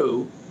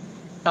through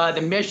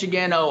the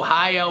Michigan,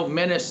 Ohio,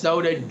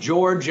 Minnesota,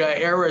 Georgia,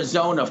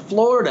 Arizona,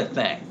 Florida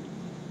thing.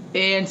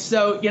 And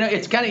so,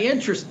 it's kind of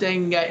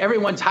interesting.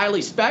 Everyone's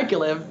highly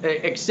speculative,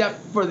 except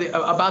for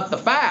about the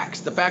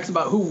facts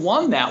about who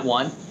won that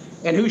one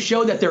and who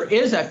showed that there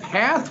is a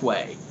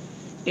pathway.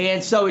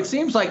 And so it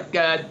seems like,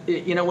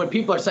 when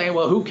people are saying,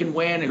 well, who can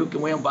win and who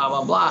can win, blah,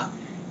 blah,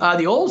 blah.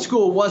 The old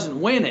school wasn't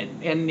winning.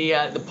 And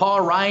the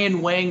Paul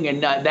Ryan wing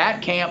and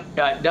that camp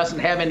doesn't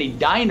have any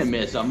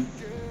dynamism.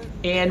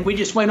 And we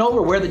just went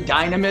over where the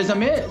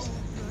dynamism is.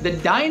 The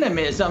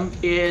dynamism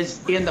is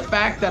in the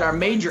fact that our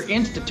major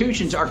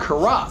institutions are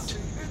corrupt.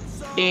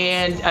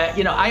 And,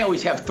 I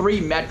always have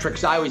three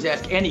metrics I always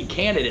ask any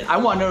candidate. I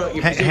want to know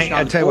your position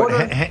on the border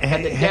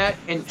and the debt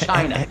in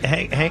China.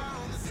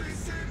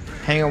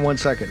 Hang on 1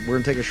 second. We're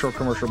going to take a short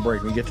commercial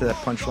break. When we get to that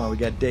punchline, we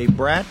got Dave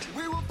Bratt.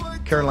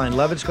 Caroline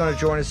Levitt's going to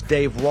join us.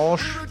 Dave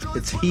Walsh.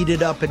 It's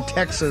heated up in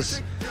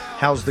Texas.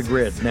 How's the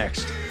grid?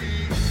 Next.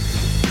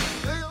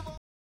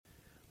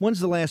 When's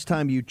the last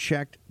time you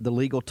checked the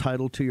legal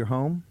title to your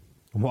home?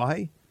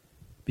 Why?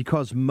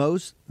 Because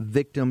most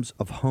victims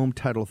of home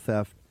title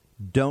theft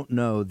don't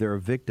know they're a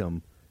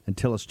victim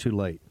until it's too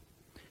late.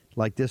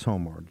 Like this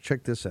homeowner.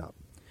 Check this out.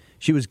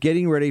 She was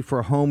getting ready for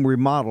a home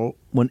remodel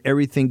when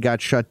everything got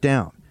shut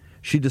down.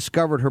 She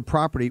discovered her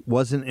property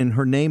wasn't in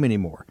her name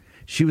anymore.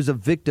 She was a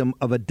victim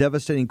of a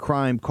devastating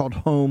crime called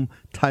home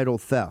title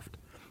theft.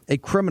 A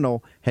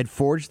criminal had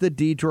forged the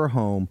deed to her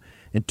home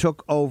and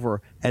took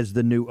over as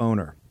the new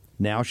owner.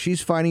 Now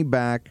she's fighting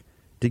back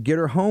to get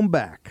her home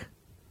back.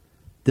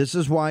 This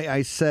is why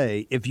I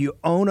say if you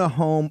own a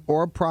home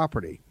or a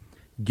property,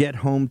 get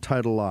Home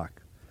Title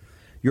Lock.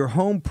 Your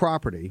home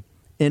property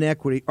and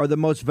equity are the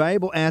most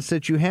valuable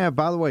assets you have.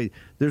 By the way,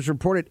 there's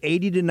reported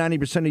 80 to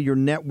 90% of your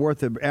net worth,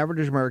 the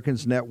average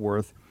American's net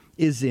worth,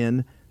 is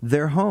in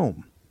their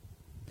home.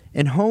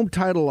 And Home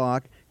Title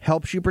Lock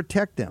helps you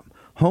protect them.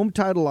 Home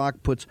Title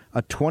Lock puts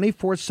a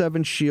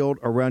 24/7 shield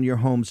around your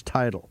home's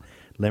title.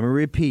 Let me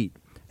repeat.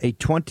 A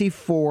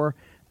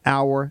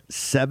 24-hour,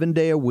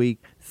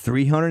 7-day-a-week,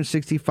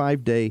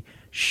 365-day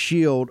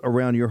shield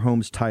around your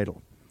home's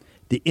title.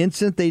 The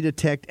instant they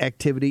detect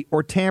activity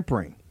or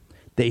tampering,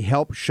 they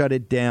help shut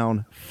it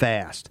down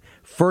fast.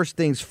 First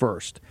things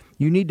first,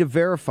 you need to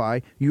verify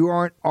you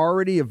aren't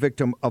already a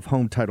victim of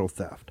home title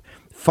theft.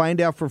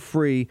 Find out for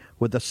free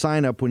with a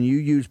sign-up when you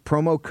use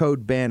promo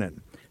code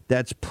Bannon.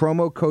 That's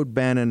promo code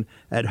Bannon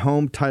at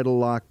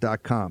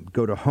HomeTitleLock.com.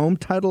 Go to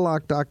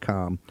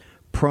HomeTitleLock.com.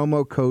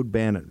 Promo code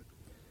Bannon.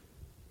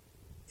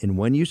 And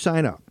when you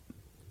sign up,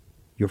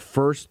 your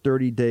first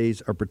 30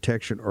 days of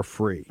protection are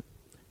free.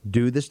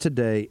 Do this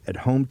today at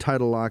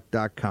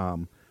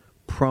HomeTitleLock.com,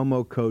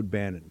 promo code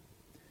Bannon.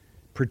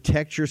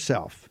 Protect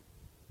yourself.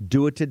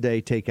 Do it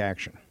today. Take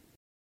action.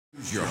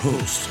 Here's your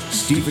host,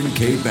 Stephen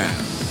K.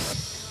 Bannon.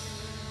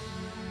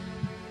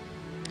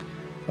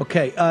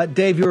 Okay,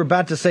 Dave, you were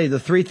about to say the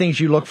three things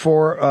you look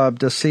for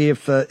to see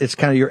if it's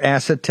kind of your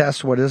acid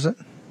test. What is it?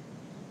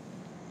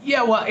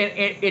 Yeah, well,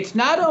 it's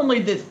not only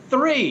the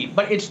three,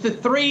 but it's the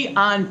three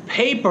on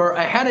paper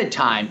ahead of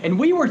time. And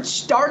we were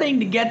starting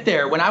to get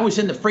there when I was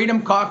in the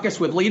Freedom Caucus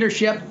with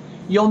leadership.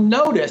 You'll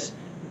notice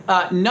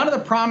none of the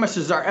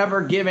promises are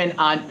ever given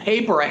on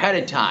paper ahead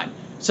of time.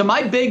 So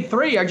my big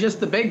three are just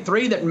the big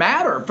three that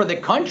matter for the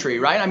country,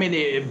 right? I mean,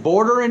 the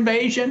border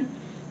invasion,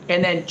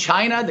 and then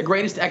China, the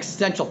greatest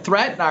existential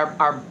threat,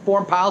 our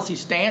foreign policy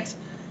stance,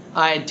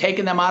 and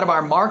taking them out of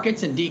our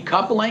markets and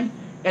decoupling.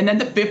 And then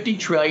the $50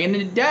 trillion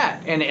in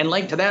debt. And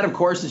linked to that, of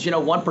course, is,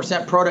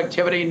 1%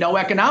 productivity, no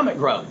economic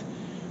growth.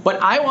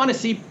 But I want to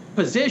see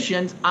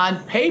positions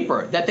on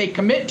paper that they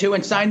commit to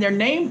and sign their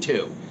name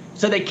to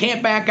so they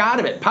can't back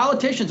out of it.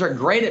 Politicians are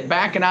great at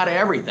backing out of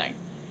everything.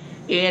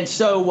 And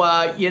so,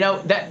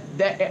 that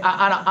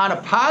on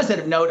a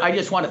positive note, I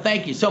just want to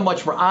thank you so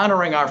much for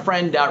honoring our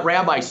friend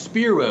Rabbi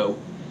Spiro,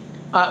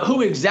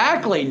 who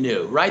exactly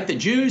knew, right? The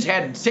Jews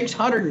had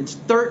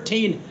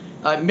 613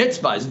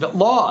 mitzvahs, the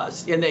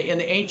laws in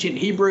the ancient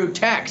Hebrew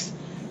text,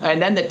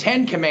 and then the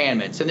 10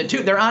 Commandments, and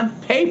they're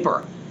on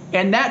paper,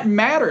 and that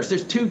matters.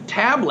 There's 2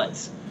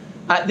 tablets.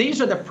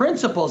 These are the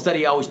principles that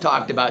he always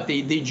talked about,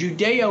 the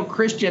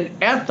Judeo-Christian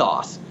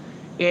ethos,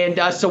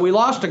 and so we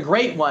lost a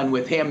great one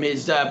with him.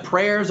 His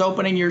prayers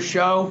opening your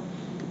show,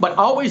 but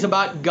always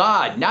about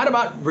God, not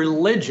about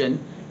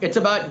religion. It's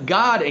about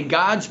God and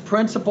God's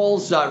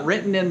principles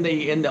written in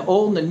the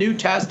Old and the New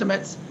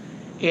Testaments.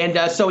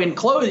 And so in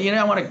closing,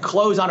 I want to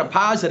close on a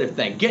positive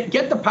thing.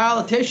 Get the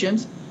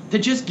politicians to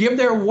just give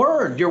their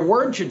word. Your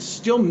word should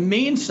still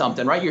mean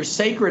something, right? Your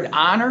sacred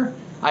honor.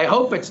 I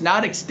hope it's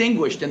not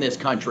extinguished in this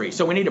country.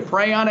 So we need to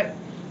pray on it.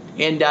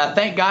 And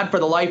thank God for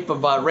the life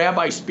of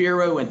Rabbi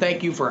Spiro, and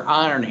thank you for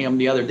honoring him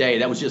the other day.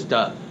 That was just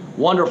a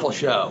wonderful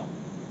show.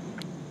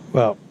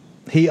 Well,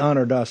 he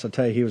honored us. I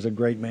tell you, he was a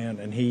great man,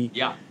 and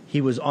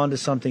he was onto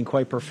something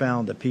quite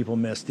profound that people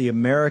missed: the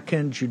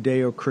American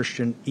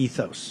Judeo-Christian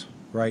ethos.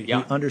 Right, he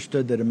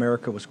understood that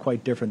America was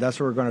quite different. That's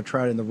what we're going to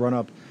try in the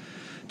run-up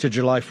to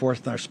July 4th,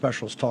 and our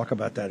specials talk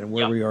about that and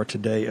where we are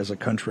today as a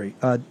country.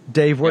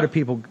 Dave, where do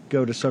people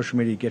go to social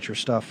media to get your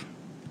stuff?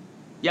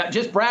 Yeah,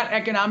 just Brat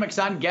Economics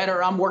on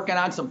Getter. I'm working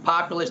on some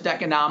populist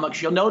economics.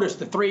 You'll notice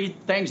the 3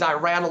 things I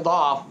rattled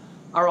off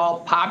are all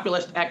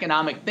populist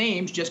economic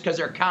themes just because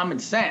they're common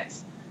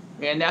sense.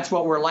 And that's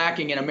what we're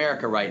lacking in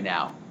America right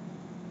now.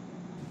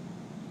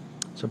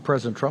 So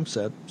President Trump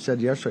said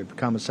yesterday,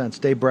 common sense.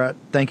 Dave Bratt,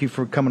 thank you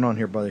for coming on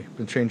here, buddy.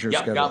 Been changing your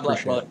schedule. God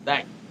bless, brother.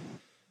 Thanks.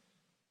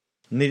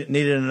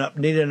 Needed an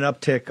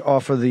uptick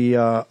off of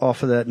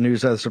that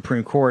news out of the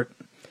Supreme Court.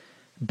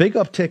 Big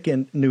uptick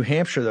in New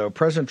Hampshire, though.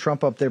 President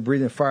Trump up there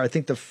breathing fire. I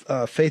think the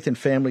Faith and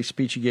Family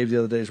speech he gave the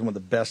other day is one of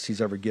the best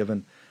he's ever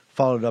given.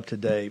 Followed up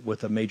today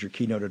with a major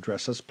keynote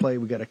address. Let's play.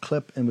 We got a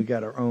clip, and we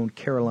got our own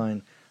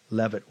Caroline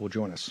Levitt will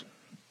join us.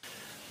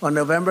 On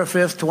November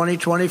 5th,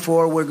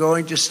 2024, we're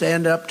going to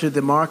stand up to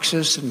the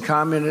Marxists and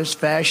communists,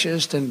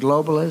 fascists and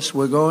globalists.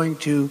 We're going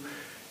to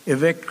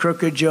evict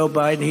crooked Joe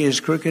Biden. He is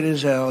crooked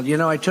as hell.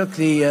 I took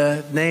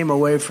the name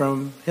away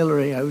from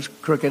Hillary. I was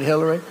crooked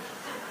Hillary.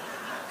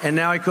 And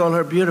now I call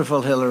her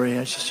beautiful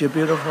Hillary. She's a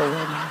beautiful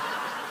woman.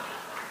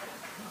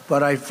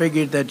 But I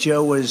figured that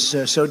Joe was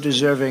so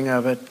deserving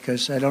of it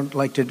because I don't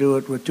like to do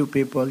it with 2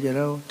 people,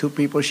 2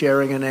 people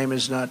sharing a name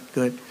is not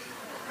good.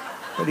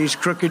 But he's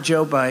crooked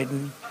Joe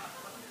Biden.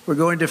 We're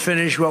going to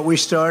finish what we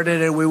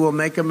started, and we will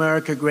make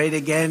America great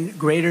again,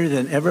 greater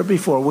than ever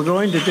before. We're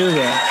going to do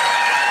that.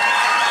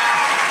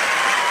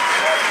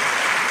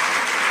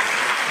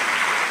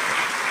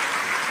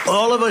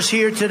 All of us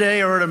here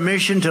today are on a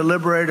mission to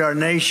liberate our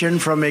nation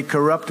from a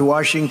corrupt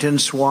Washington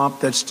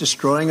swamp that's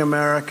destroying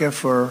America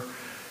for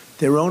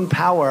their own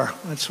power.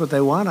 That's what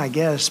they want, I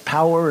guess,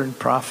 power and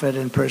profit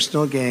and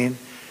personal gain.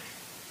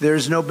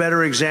 There's no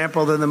better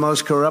example than the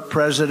most corrupt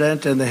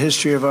president in the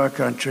history of our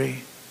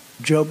country.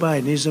 Joe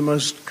Biden, he's the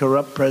most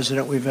corrupt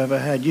president we've ever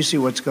had. You see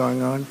what's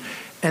going on.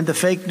 And the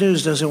fake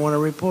news doesn't want to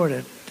report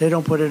it. They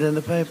don't put it in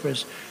the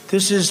papers.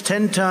 This is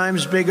 10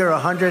 times bigger,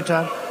 100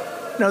 times.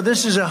 No,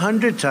 this is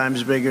 100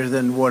 times bigger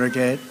than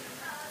Watergate.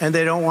 And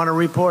they don't want to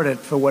report it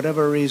for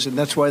whatever reason.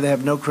 That's why they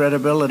have no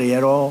credibility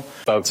at all.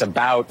 Folks,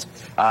 about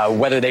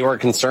whether they were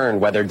concerned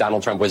whether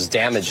Donald Trump was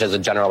damaged as a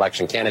general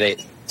election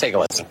candidate. Take a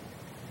listen.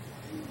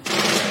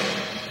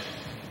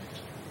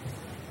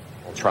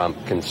 Trump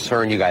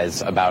concern you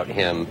guys about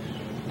him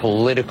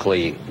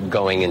politically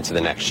going into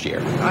the next year?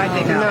 I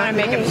think it's going to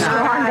make him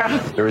stronger.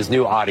 There was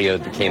new audio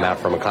that came out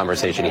from a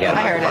conversation he had.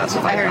 I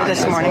heard it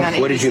this morning on ABC.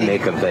 What did you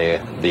make of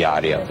the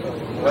audio?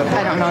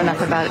 I don't know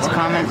enough about it to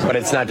comment. But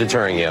it's not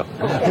deterring you?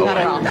 Not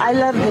at all. I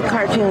love the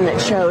cartoon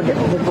that showed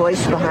the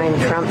voice behind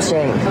Trump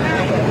saying,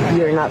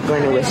 "You're not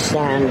going to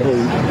withstand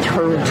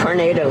the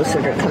tornadoes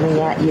that are coming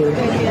at you."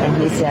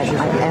 And he said,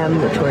 "I am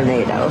the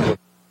tornado."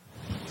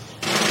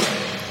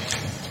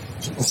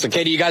 So,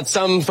 Katie, you got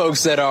some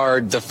folks that are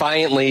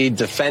defiantly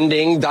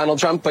defending Donald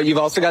Trump, but you've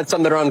also got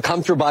some that are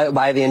uncomfortable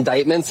by the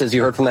indictments, as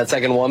you heard from that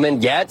second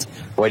woman. Yet,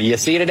 what do you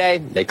see today?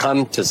 They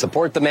come to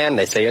support the man.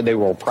 They say they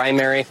will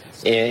primary.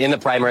 In the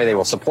primary, they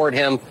will support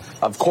him.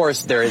 Of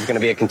course, there is going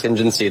to be a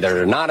contingency that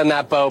are not in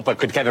that boat, but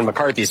could Kevin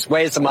McCarthy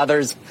sway some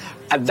others?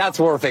 That's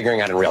what we're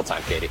figuring out in real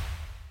time, Katie.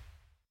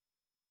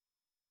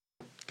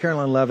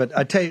 Caroline Levitt,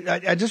 I tell you,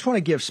 I just want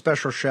to give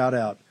special shout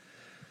out.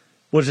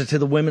 Was it to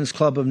the Women's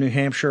Club of New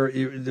Hampshire,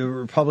 the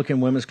Republican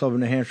Women's Club of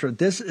New Hampshire?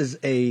 This is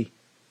a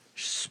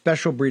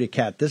special breed of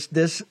cat.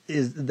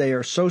 They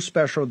are so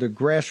special. They're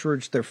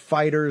grassroots. They're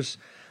fighters.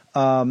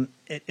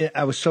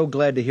 I was so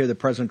glad to hear that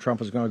President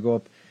Trump was going to go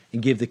up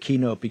and give the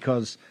keynote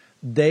because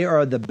they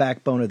are the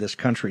backbone of this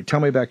country.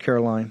 Tell me about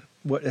Caroline.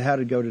 How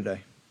did it go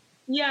today?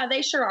 Yeah,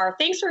 they sure are.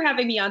 Thanks for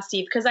having me on,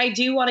 Steve, because I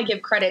do want to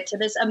give credit to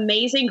this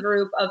amazing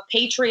group of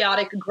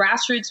patriotic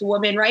grassroots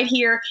women right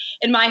here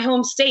in my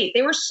home state.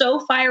 They were so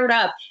fired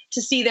up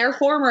to see their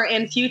former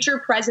and future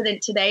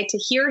president today, to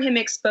hear him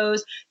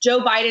expose Joe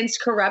Biden's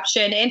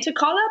corruption and to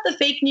call out the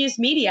fake news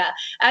media.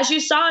 As you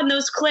saw in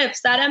those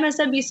clips, that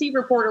MSNBC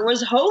reporter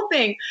was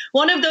hoping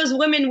one of those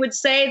women would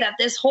say that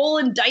this whole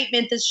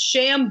indictment, this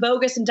sham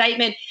bogus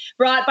indictment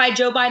brought by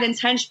Joe Biden's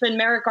henchmen,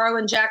 Merrick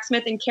Garland, Jack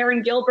Smith, and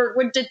Karen Gilbert,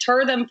 would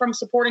deter them from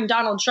supporting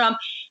Donald Trump.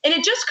 And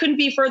it just couldn't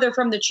be further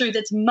from the truth.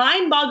 It's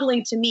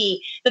mind-boggling to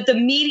me that the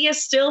media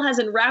still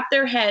hasn't wrapped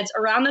their heads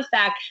around the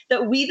fact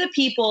that we, the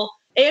people,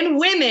 and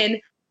women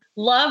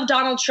love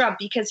Donald Trump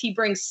because he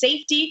brings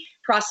safety,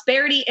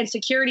 prosperity, and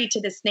security to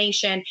this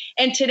nation.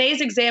 And today's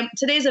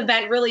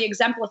event really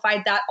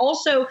exemplified that.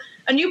 Also,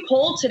 a new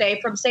poll today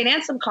from St.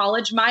 Anselm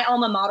College, my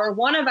alma mater,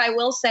 one of, I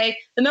will say,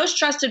 the most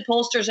trusted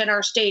pollsters in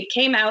our state,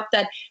 came out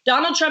that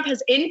Donald Trump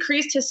has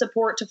increased his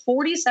support to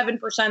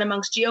 47%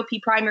 amongst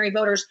GOP primary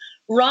voters.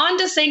 Ron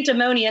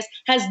DeSanctimonious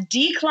has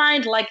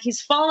declined like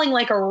he's falling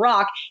like a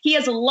rock. He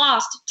has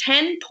lost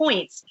 10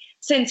 points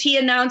since he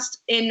announced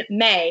in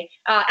May.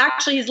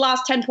 Actually, he's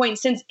lost 10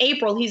 points since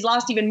April. He's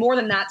lost even more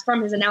than that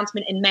from his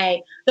announcement in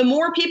May. The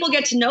more people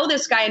get to know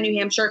this guy in New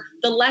Hampshire,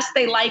 the less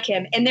they like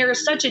him. And there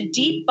is such a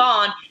deep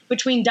bond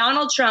between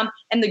Donald Trump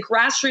and the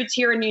grassroots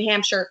here in New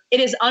Hampshire.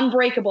 It is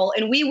unbreakable.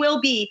 And we will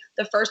be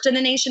the first in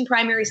the nation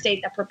primary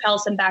state that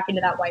propels him back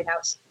into that White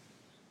House.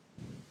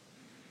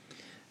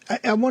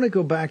 I want to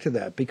go back to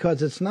that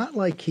because it's not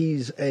like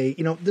he's this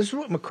is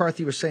what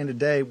McCarthy was saying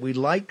today. We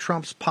like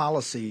Trump's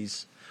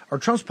policies. Or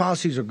Trump's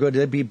policies are good,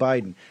 they'd be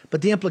Biden.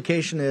 But the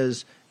implication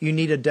is you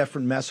need a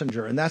different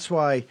messenger. And that's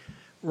why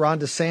Ron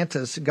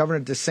DeSantis,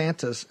 Governor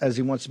DeSantis, as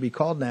he wants to be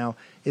called now,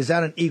 is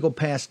out in Eagle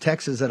Pass,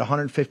 Texas at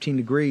 115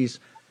 degrees,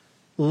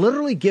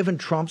 literally giving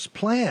Trump's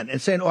plan and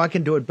saying, I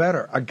can do it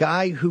better. A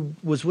guy who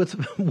was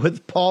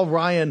with Paul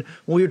Ryan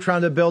when we were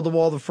trying to build the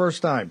wall the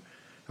first time.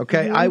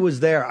 Okay, I was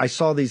there. I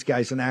saw these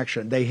guys in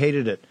action. They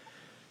hated it.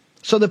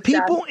 So the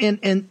people in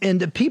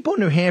the people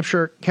in New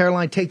Hampshire,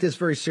 Caroline, take this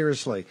very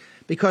seriously.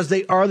 Because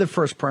they are the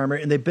first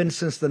primary, and they've been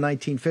since the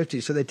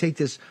 1950s. So they take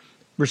this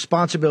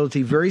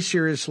responsibility very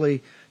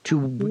seriously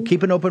to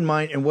keep an open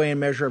mind and weigh and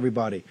measure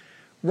everybody.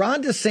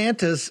 Ron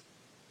DeSantis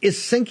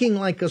is sinking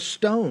like a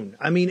stone.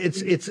 I mean,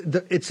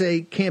 it's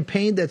a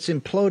campaign that's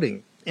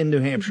imploding in New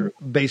Hampshire,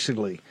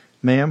 basically.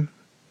 Ma'am?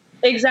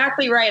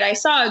 Exactly right. I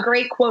saw a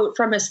great quote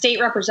from a state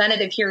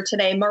representative here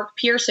today, Mark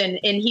Pearson,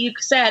 and he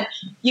said,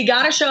 you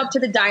got to show up to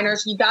the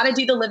diners, you got to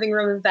do the living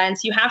room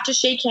events, you have to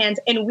shake hands,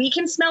 and we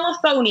can smell a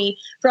phony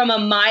from a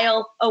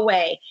mile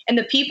away. And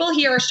the people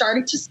here are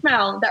starting to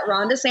smell that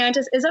Ron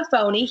DeSantis is a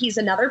phony. He's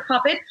another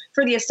puppet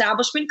for the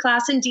establishment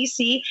class in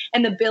D.C.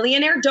 and the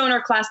billionaire donor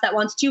class that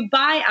wants to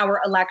buy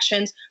our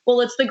elections.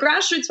 Well, it's the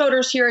grassroots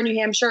voters here in New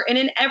Hampshire and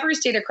in every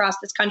state across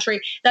this country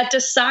that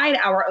decide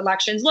our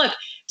elections. Look,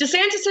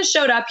 DeSantis has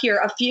showed up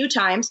here a few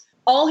times.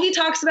 All he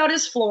talks about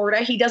is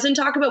Florida. He doesn't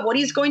talk about what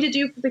he's going to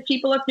do for the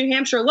people of New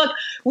Hampshire. Look,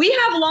 we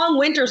have long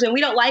winters and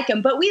we don't like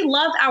them, but we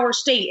love our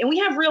state and we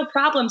have real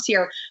problems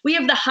here. We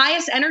have the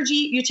highest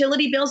energy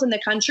utility bills in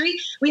the country.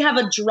 We have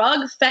a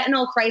drug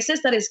fentanyl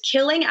crisis that is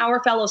killing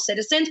our fellow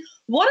citizens.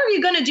 What are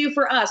you going to do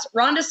for us?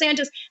 Ron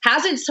DeSantis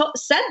hasn't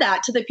said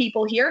that to the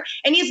people here,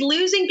 and he's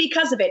losing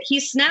because of it.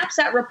 He snaps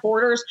at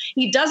reporters.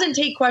 He doesn't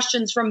take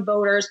questions from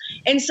voters.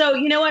 And so,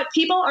 you know what?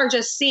 People are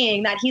just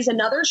seeing that he's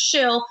another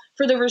shill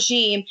for the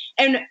regime.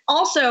 And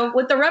also,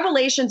 with the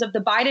revelations of the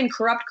Biden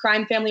corrupt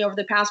crime family over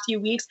the past few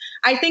weeks,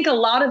 I think a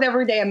lot of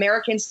everyday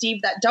Americans,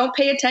 Steve, that don't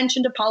pay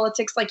attention to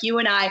politics like you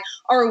and I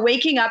are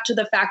waking up to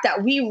the fact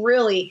that we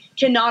really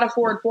cannot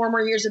afford 4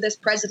 more years of this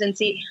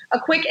presidency. A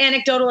quick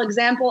anecdotal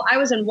example, I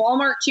was in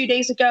Walmart 2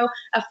 days ago.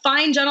 A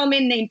fine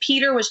gentleman named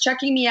Peter was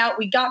checking me out.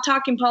 We got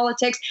talking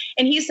politics,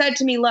 and he said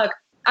to me, look,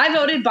 I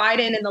voted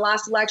Biden in the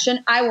last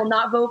election. I will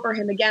not vote for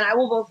him again. I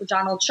will vote for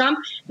Donald Trump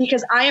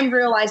because I am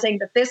realizing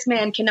that this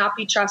man cannot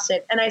be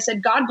trusted. And I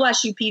said, God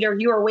bless you, Peter.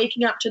 You are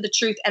waking up to the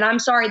truth. And I'm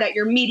sorry that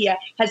your media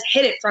has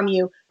hid it from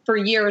you for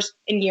years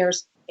and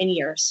years and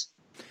years.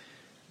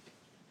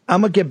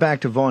 I'm going to get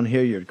back to Vaughn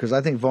Hilliard because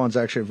I think Vaughn's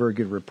actually a very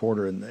good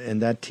reporter,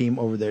 and that team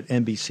over there at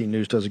NBC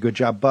News does a good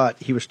job. But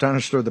he was trying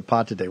to stir the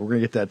pot today. We're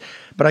going to get that.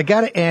 But I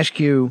got to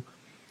ask you,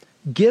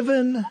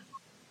 given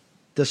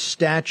the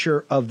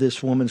stature of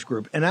this women's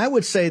group, and I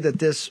would say that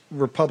this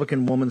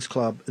Republican Women's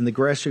Club and the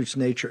grassroots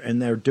nature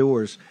and their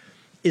doers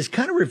is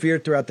kind of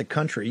revered throughout the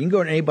country. You can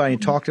go to anybody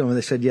and talk to them, and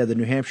they said, yeah, the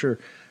New Hampshire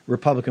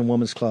Republican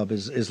Women's Club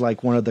is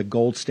like one of the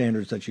gold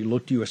standards that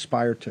you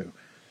aspire to.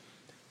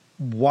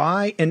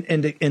 Why,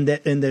 and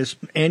this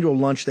annual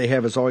lunch they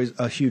have is always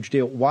a huge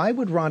deal. Why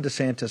would Ron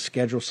DeSantis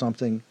schedule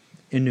something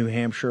in New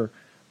Hampshire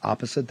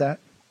opposite that?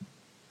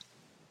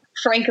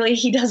 Frankly,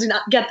 he does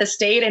not get the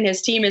state, and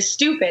his team is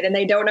stupid, and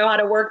they don't know how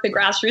to work the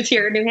grassroots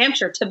here in New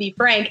Hampshire, to be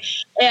frank.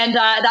 And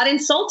that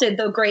insulted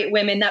the great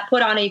women that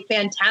put on a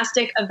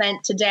fantastic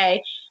event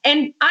today.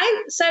 And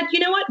I said, you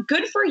know what?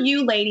 Good for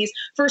you, ladies,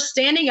 for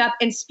standing up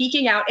and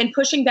speaking out and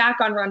pushing back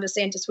on Ron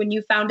DeSantis when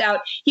you found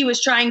out he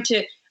was trying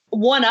to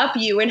one up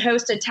you and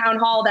host a town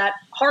hall that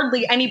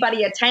hardly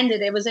anybody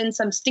attended. It was in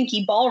some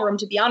stinky ballroom,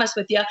 to be honest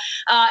with you.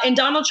 And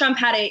Donald Trump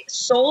had a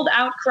sold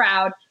out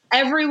crowd.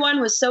 Everyone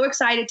was so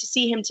excited to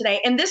see him today.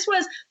 And this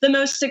was the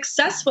most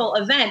successful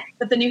event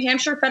that the New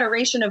Hampshire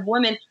Federation of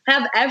Women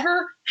have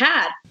ever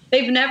had.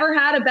 They've never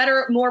had a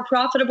better, more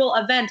profitable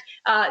event.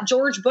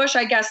 George Bush,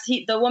 I guess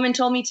the woman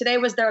told me today,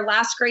 was their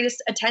last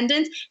greatest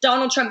attendance.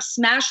 Donald Trump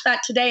smashed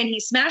that today, and he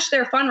smashed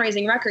their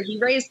fundraising record. He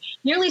raised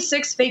nearly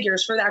six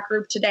figures for that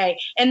group today.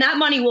 And that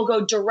money will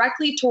go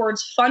directly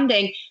towards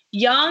funding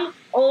young,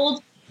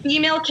 old,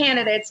 female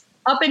candidates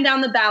up and down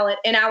the ballot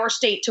in our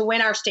state to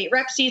win our state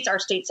rep seats, our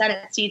state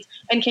Senate seats,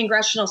 and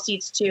congressional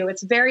seats too.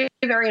 It's very,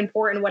 very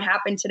important what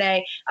happened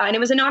today. And it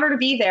was an honor to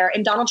be there.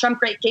 And Donald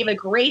Trump gave a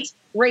great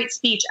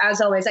speech,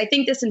 as always. I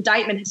think this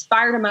indictment has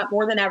fired him up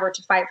more than ever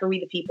to fight for we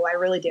the people. I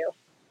really do.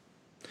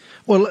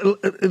 Well,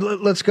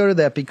 let's go to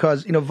that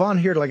because, Vaughn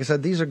here, like I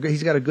said,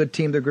 he's got a good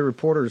team. They're good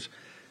reporters.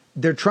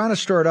 They're trying to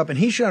stir it up. And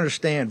he should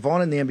understand,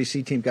 Vaughn and the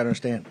NBC team got to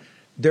understand,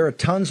 there are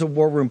tons of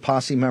War Room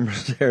Posse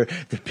members there.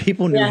 The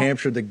people in New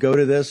Hampshire that go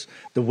to this,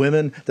 the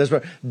women,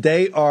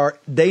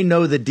 they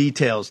know the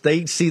details.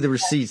 They see the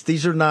receipts.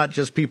 These are not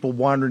just people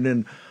wandering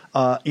in,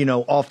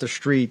 off the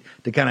street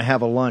to kind of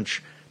have a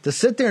lunch. To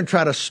sit there and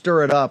try to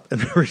stir it up, and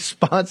the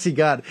response he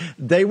got,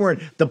 they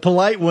weren't. The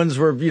polite ones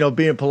were,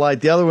 being polite.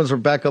 The other ones were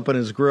back up in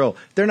his grill.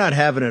 They're not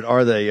having it,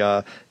 are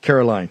they,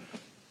 Caroline?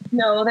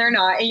 No, they're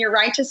not. And you're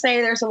right to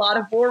say there's a lot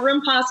of War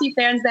Room Posse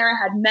fans there. I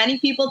had many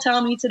people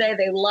tell me today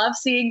they love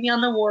seeing me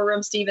on the War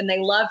Room, Stephen. They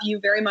love you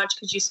very much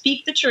because you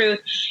speak the truth.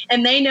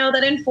 And they know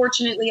that,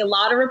 unfortunately, a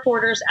lot of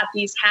reporters at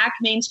these hack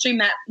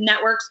mainstream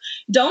networks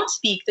don't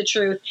speak the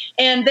truth.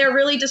 And they're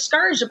really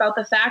discouraged about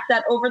the fact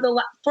that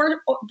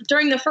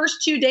during the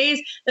first 2 days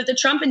that the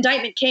Trump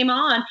indictment came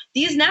on,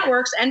 these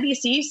networks,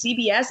 NBC,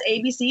 CBS,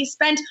 ABC,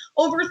 spent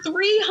over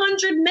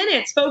 300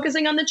 minutes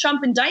focusing on the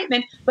Trump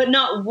indictment, but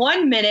not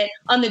 1 minute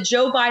on the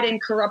Joe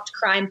Biden corrupt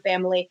crime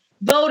family.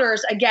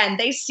 Voters, again,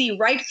 they see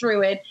right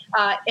through it.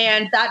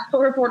 And that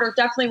reporter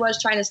definitely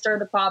was trying to stir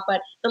the pot.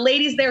 But the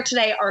ladies there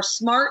today are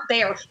smart,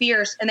 they are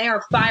fierce, and they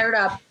are fired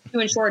up to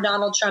ensure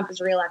Donald Trump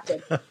is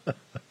reelected.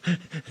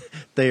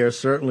 They are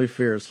certainly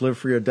fierce. Live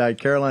free or die.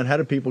 Caroline, how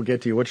do people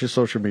get to you? What's your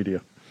social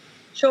media?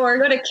 Sure.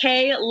 Go to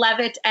K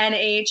Levitt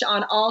NH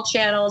on all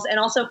channels. And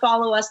also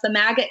follow us, the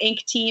MAGA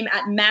Inc. team,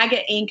 at MAGA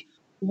Inc.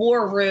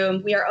 War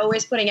Room. We are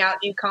always putting out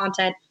new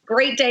content.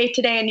 Great day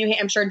today in New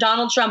Hampshire.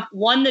 Donald Trump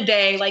won the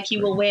day like he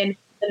will win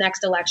the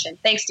next election.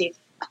 Thanks, Steve.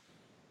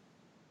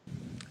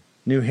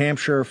 New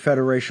Hampshire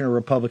Federation of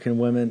Republican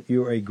Women,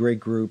 you're a great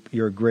group.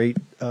 You're a great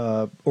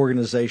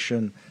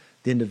organization.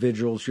 The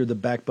individuals, you're the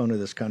backbone of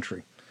this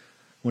country.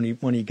 When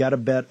you got to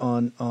bet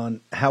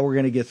on how we're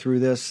going to get through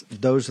this,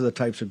 those are the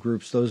types of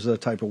groups, those are the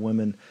type of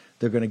women.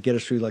 They're going to get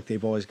us through like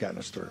they've always gotten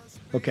us through.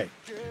 Okay,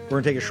 we're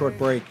going to take a short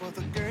break.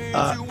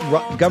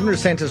 Governor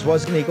DeSantis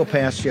was an Eagle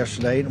Pass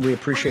yesterday, and we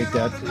appreciate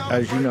that.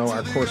 As you know,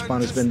 our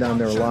correspondent's been down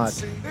there a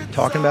lot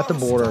talking about the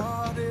border.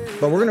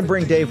 But we're going to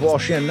bring Dave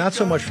Walsh in, not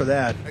so much for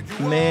that.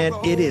 Man,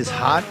 it is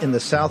hot in the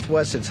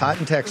Southwest. It's hot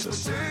in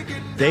Texas.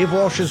 Dave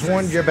Walsh has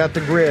warned you about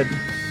the grid.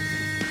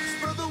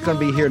 He's going to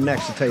be here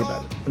next to tell you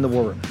about it in the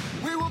War Room.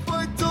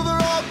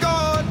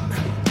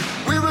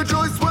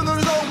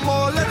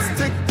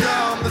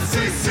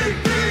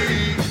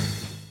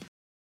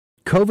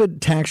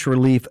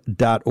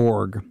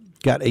 COVIDtaxrelief.org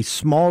got a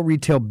small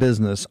retail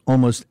business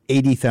almost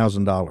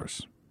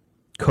 $80,000.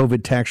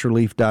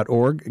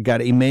 COVIDtaxrelief.org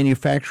got a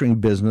manufacturing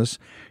business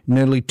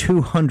nearly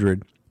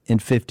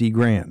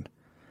 $250,000.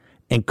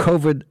 And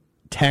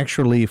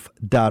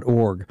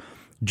COVIDtaxrelief.org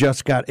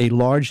just got a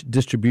large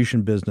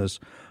distribution business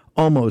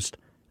almost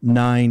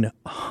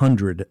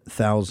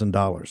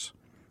 $900,000.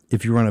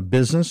 If you run a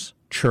business,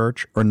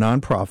 church, or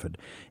nonprofit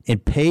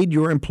and paid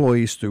your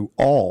employees through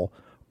all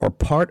or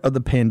part of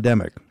the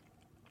pandemic,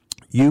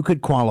 you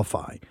could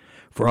qualify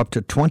for up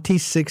to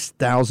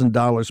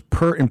 $26,000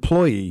 per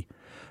employee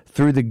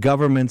through the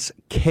government's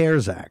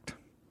CARES Act.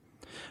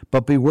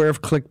 But beware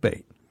of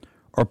clickbait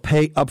or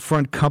pay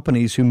upfront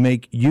companies who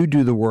make you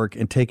do the work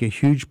and take a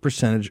huge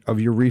percentage of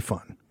your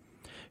refund.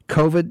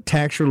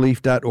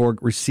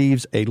 COVIDTaxRelief.org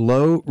receives a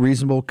low,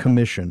 reasonable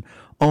commission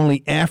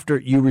only after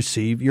you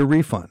receive your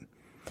refund.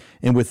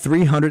 And with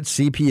 300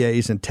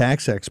 CPAs and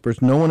tax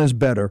experts, no one is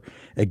better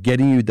at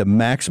getting you the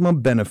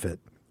maximum benefit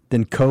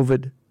than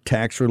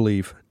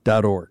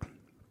COVIDTaxRelief.org.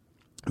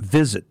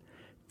 Visit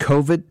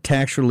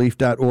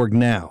COVIDTaxRelief.org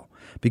now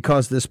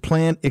because this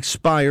plan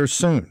expires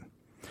soon.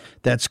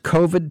 That's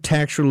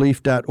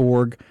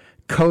COVIDTaxRelief.org,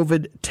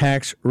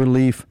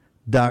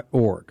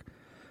 COVIDTaxRelief.org.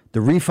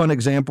 The refund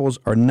examples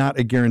are not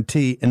a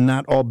guarantee, and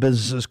not all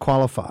businesses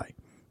qualify.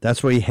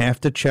 That's why you have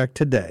to check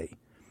today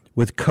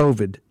with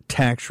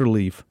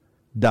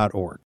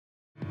COVIDTaxRelief.org.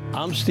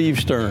 I'm Steve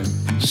Stern,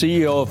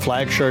 CEO of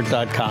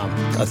Flagshirt.com,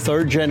 a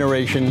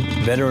third-generation,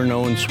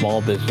 veteran-owned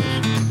small business.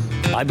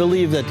 I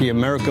believe that the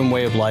American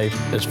way of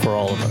life is for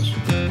all of us.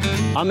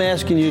 I'm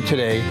asking you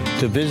today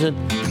to visit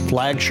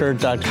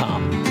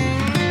Flagshirt.com.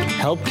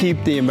 Help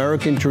keep the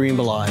American dream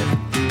alive.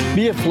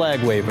 Be a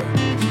flag waver.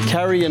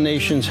 Carry a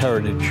nation's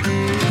heritage.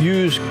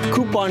 Use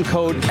coupon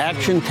code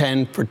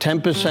ACTION10 for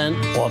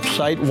 10% off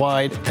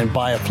site-wide and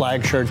buy a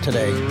flag shirt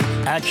today.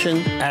 Action,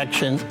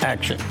 action,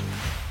 action.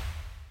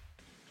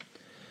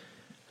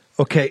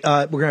 Okay,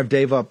 we're going to have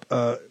Dave up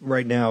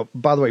right now.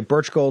 By the way,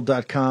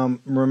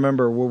 birchgold.com.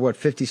 Remember, we're,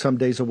 50-some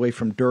days away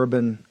from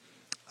Durban.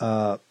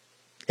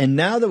 And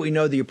now that we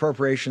know the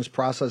appropriations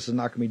process is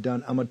not going to be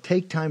done, I'm going to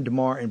take time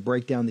tomorrow and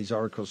break down these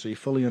articles so you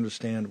fully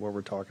understand what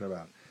we're talking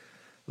about.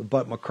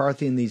 But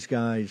McCarthy and these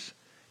guys,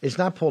 it's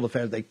not pulled a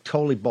fast. They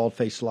totally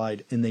bald-faced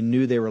lied, and they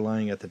knew they were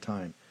lying at the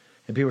time.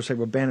 And people say,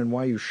 well, Bannon,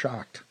 why are you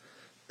shocked?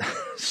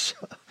 So,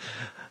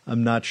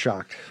 I'm not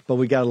shocked. But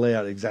we got to lay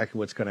out exactly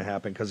what's going to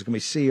happen because it's going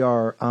to be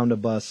CR,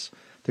 omnibus.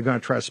 They're going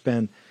to try to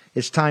spend.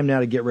 It's time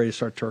now to get ready to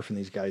start turfing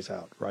these guys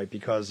out, right?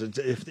 Because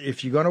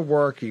if you're going to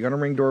work, you're going to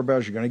ring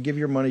doorbells, you're going to give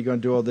your money, you're going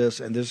to do all this,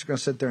 and they're just going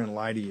to sit there and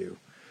lie to you.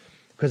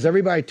 Because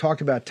everybody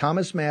talked about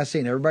Thomas Massey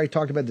and everybody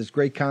talked about this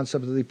great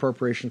concept of the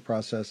appropriations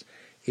process.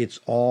 It's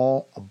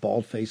all a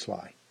bald-faced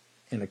lie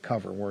and a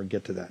cover. We're going to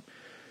get to that.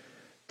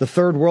 The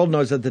third world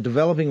knows that. The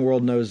developing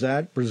world knows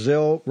that.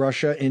 Brazil,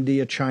 Russia,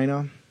 India,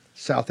 China,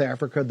 South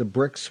Africa, the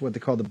BRICS, what they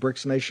call the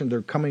BRICS nation,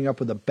 they're coming up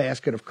with a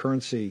basket of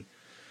currency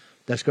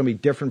that's going to be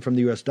different from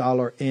the U.S.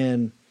 dollar.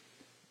 And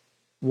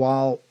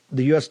while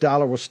the U.S.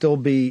 dollar will still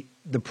be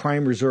the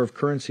prime reserve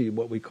currency,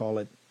 what we call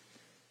it,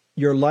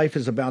 your life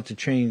is about to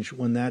change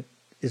when that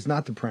is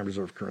not the prime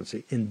reserve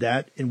currency.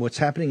 And what's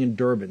happening in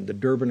Durban, the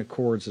Durban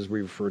Accords, as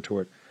we refer to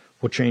it,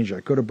 will change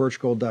that. Go to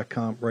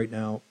birchgold.com right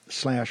now,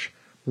 /war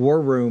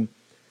room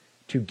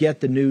to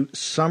get the new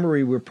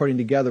summary we're putting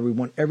together. We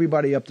want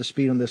everybody up to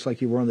speed on this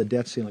like you were on the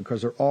debt ceiling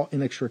because they're all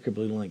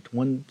inextricably linked.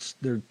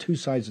 They're two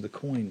sides of the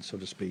coin, so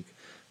to speak.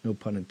 No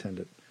pun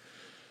intended.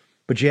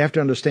 But you have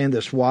to understand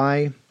this.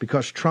 Why?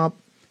 Because Trump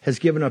has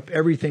given up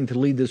everything to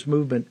lead this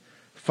movement,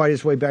 fight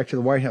his way back to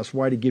the White House.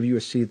 Why? To give you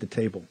a seat at the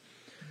table.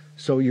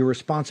 So your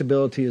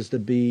responsibility is to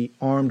be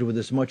armed with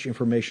as much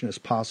information as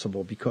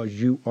possible because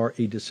you are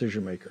a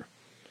decision maker.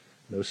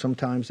 Though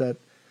sometimes that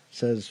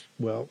says,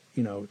 well,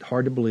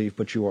 hard to believe,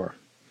 but you are.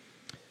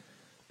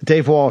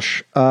 Dave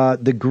Walsh,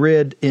 the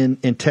grid in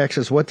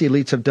Texas, what the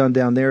elites have done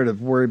down there to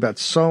worry about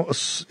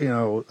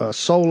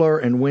solar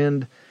and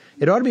wind.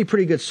 It ought to be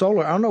pretty good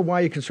solar. I don't know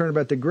why you're concerned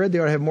about the grid. They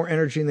ought to have more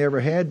energy than they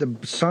ever had. The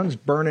sun's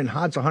burning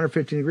hot. It's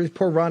 115 degrees.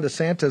 Poor Ron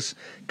DeSantis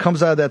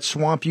comes out of that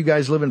swamp. You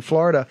guys live in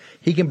Florida.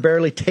 He can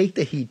barely take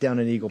the heat down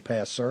in Eagle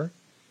Pass, sir.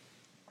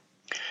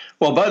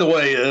 Well, by the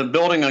way,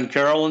 building on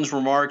Carolyn's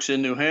remarks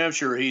in New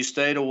Hampshire, he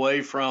stayed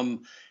away from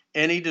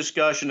any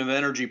discussion of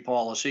energy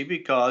policy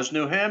because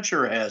New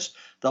Hampshire has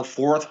the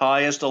fourth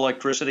highest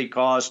electricity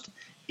cost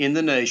in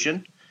the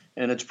nation.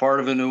 And it's part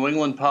of a New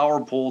England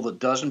power pool that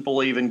doesn't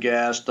believe in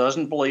gas,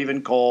 doesn't believe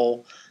in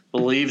coal,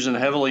 believes in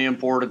heavily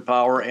imported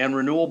power and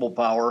renewable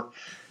power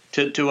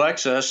to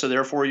excess. So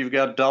therefore, you've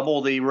got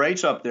double the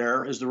rates up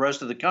there as the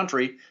rest of the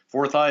country,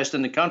 fourth highest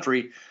in the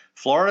country.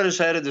 Florida's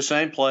headed the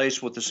same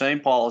place with the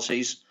same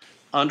policies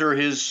under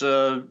his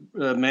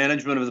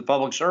management of the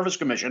Public Service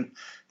Commission,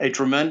 a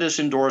tremendous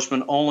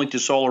endorsement only to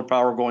solar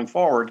power going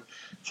forward.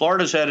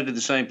 Florida's headed to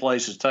the same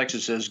place as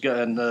Texas is.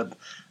 And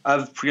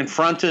I've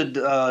confronted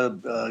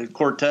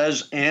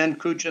Cortez and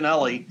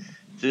Cuccinelli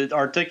to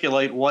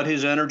articulate what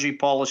his energy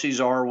policies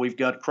are. We've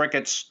got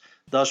crickets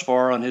thus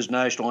far on his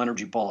national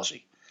energy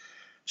policy.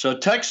 So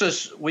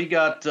Texas, we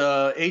got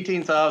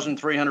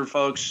 18,300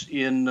 folks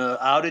in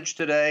outage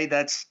today.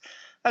 That's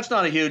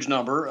not a huge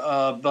number,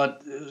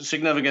 but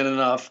significant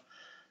enough.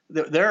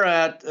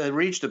 They're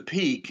reached a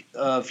peak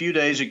a few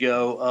days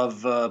ago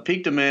of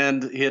peak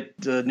demand hit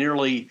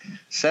nearly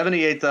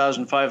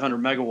 78,500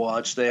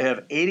 megawatts. They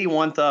have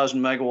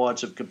 81,000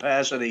 megawatts of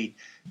capacity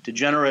to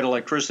generate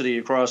electricity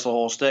across the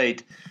whole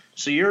state.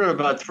 So you're at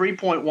about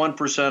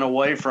 3.1%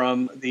 away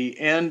from the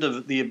end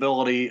of the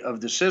ability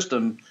of the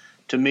system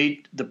to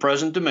meet the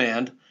present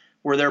demand,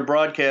 where they're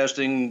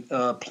broadcasting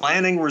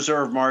planning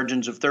reserve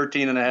margins of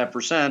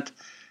 13.5%.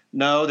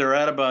 No, they're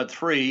at about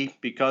 3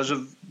 because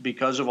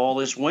of all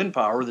this wind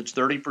power. That's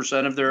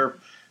 30% of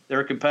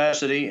their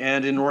capacity.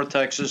 And in North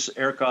Texas,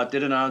 ERCOT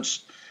did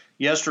announce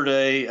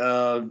yesterday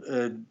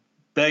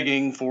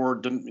begging for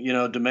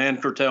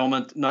demand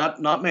curtailment,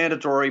 not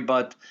mandatory,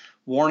 but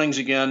warnings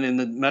again in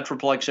the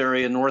Metroplex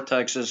area in North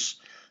Texas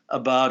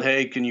about,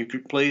 hey, can you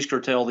please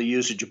curtail the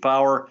usage of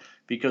power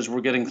because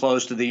we're getting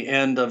close to the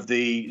end of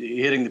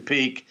hitting the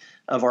peak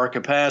of our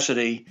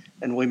capacity,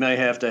 and we may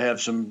have to have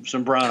some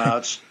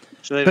brownouts.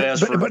 So they've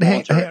asked for. But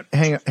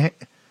hang on.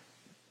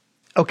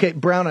 Okay,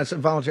 brownouts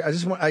and volunteer.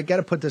 I got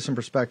to put this in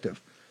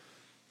perspective.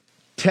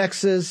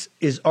 Texas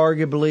is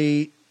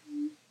arguably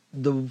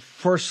the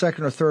first,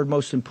 second, or third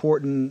most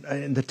important,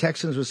 and the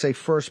Texans would say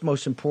first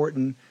most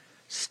important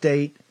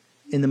state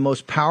in the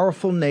most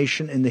powerful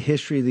nation in the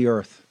history of the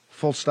earth.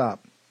 Full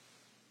stop.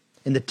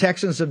 And the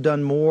Texans have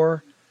done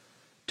more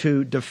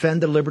to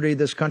defend the liberty of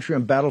this country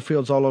on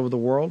battlefields all over the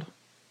world,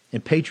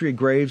 in patriot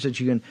graves that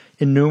you can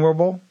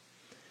innumerable.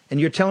 And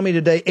you're telling me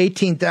today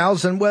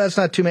 18,000, well, that's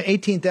not too many.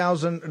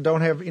 18,000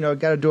 don't have,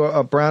 got to do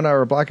a brownout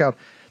or a blackout.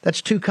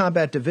 That's 2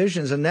 combat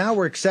divisions. And now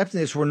we're accepting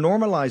this. We're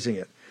normalizing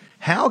it.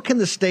 How can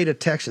the state of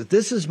Texas,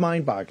 this is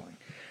mind-boggling,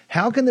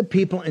 how can the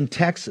people in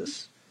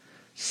Texas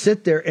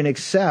sit there and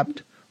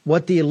accept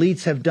what the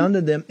elites have done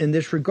to them in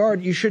this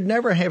regard? You should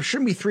never have,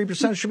 shouldn't be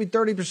 3%, it should be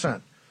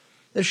 30%.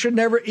 There should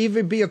never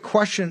even be a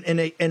question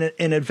in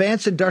an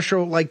advanced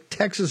industrial like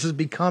Texas has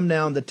become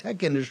now in the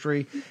tech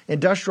industry,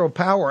 industrial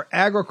power,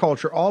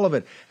 agriculture, all of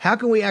it. How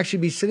can we actually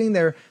be sitting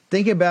there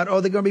thinking about,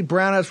 they're going to be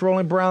brownouts,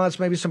 rolling brownouts,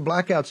 maybe some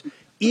blackouts?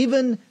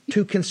 Even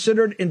to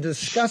consider it and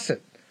discuss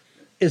it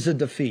is a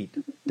defeat,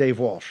 Dave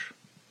Walsh.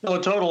 No,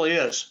 it totally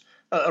is.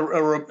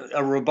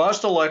 A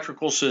robust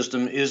electrical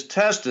system is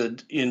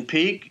tested in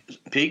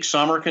peak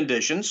summer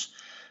conditions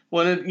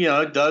when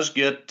it does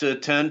get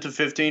 10 to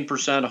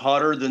 15%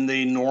 hotter than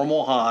the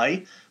normal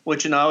high,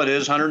 which it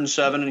is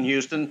 107 in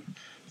Houston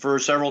for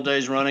several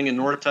days running in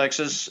North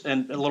Texas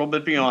and a little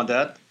bit beyond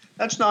that.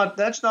 That's not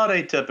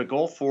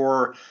atypical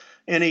for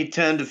any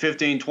 10 to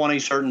 15, 20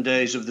 certain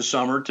days of the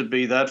summer to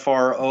be that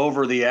far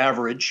over the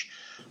average.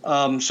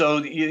 So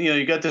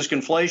you got this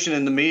conflation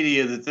in the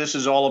media that this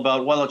is all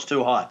about, well, it's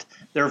too hot,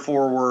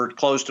 therefore we're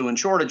close to in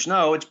shortage.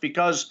 No, it's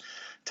because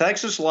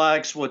Texas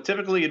lacks what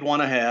typically you'd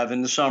want to have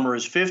in the summer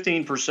is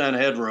 15%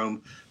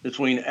 headroom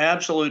between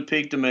absolute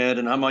peak demand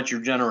and how much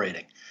you're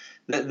generating.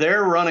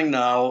 They're running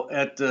now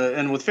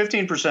and with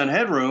 15%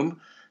 headroom,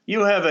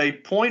 you have a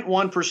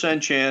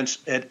 0.1% chance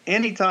at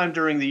any time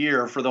during the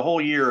year for the whole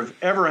year of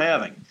ever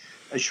having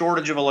a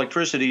shortage of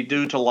electricity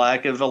due to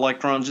lack of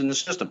electrons in the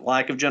system,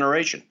 lack of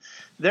generation.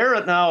 They're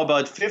at now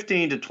about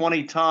 15 to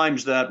 20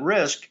 times that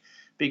risk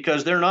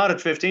because they're not at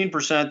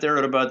 15%, they're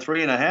at about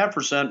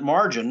 3.5%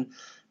 margin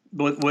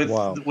with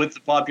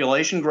the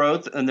population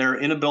growth and their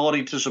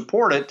inability to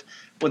support it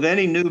with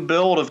any new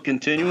build of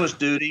continuous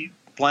duty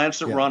plants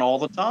that run all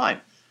the time.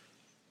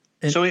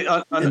 And, so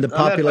and the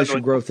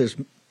population growth is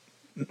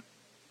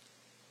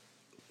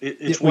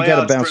we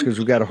got to bounce because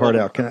we got a hard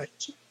out.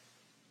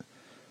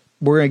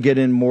 We're going to get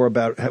in more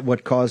about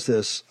what caused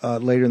this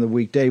later in the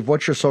week. Dave,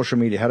 what's your social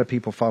media? How do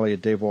people follow you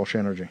at Dave Walsh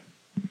Energy?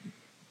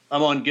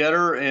 I'm on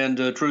Getter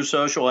and True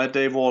Social at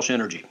Dave Walsh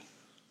Energy.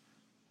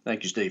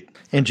 Thank you, Steve.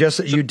 And just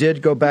that you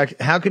did go back,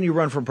 how can you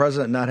run for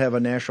president and not have a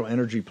national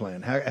energy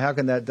plan? How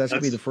can that's going to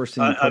be the first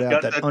thing you put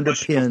out that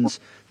underpins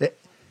that?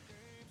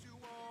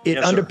 It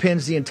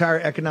underpins the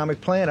entire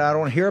economic plan. I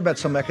don't hear about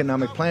some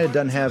economic plan that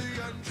doesn't have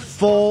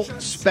full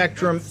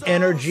spectrum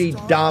energy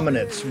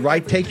dominance,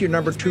 right? Take your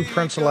number 2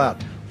 pencil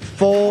out.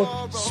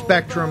 Full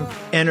spectrum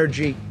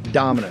energy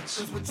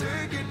dominance.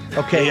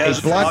 Okay, a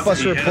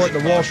blockbuster report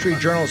in the Wall Street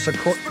Journal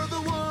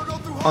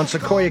on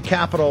Sequoia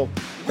Capital.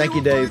 Thank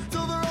you, Dave.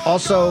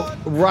 Also,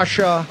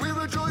 Russia,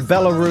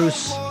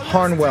 Belarus,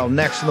 Harnwell,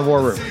 next in the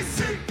War Room.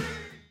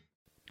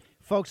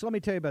 Folks, let me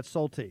tell you about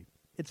Solti.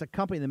 It's a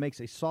company that makes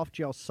a soft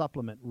gel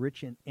supplement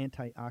rich in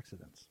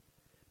antioxidants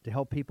to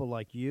help people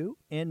like you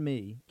and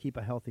me keep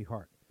a healthy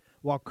heart.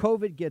 While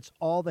COVID gets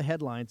all the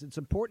headlines, it's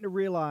important to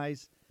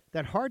realize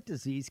that heart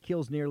disease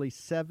kills nearly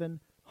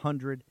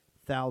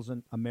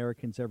 700,000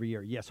 Americans every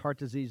year. Yes, heart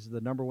disease is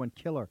the number one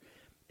killer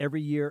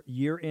every year,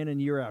 year in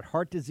and year out.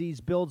 Heart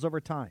disease builds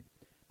over time.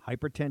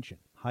 Hypertension,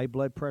 high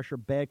blood pressure,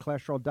 bad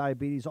cholesterol,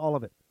 diabetes, all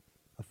of it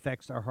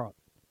affects our heart.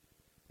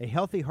 A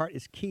healthy heart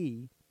is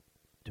key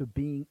to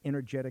being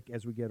energetic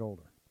as we get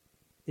older.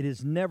 It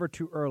is never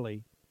too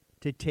early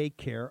to take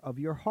care of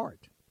your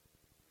heart.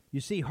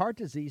 You see, heart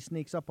disease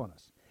sneaks up on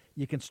us.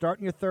 You can start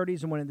in your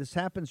 30s, and when this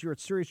happens, you're at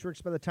serious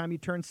risk by the time you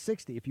turn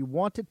 60. If you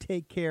want to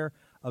take care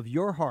of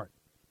your heart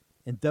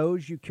and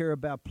those you care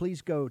about,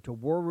 please go to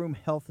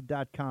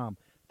warroomhealth.com.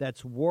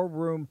 That's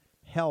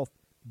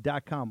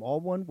warroomhealth.com.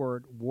 All one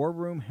word,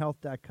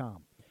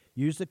 warroomhealth.com.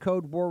 Use the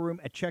code WARROOM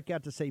at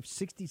checkout to save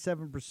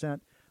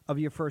 67% of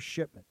your first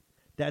shipment.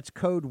 That's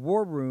code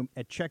War Room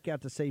at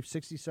checkout to save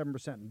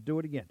 67%. Do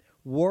it again.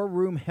 War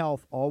Room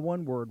Health, all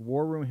one word,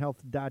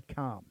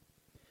 warroomhealth.com.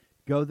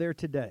 Go there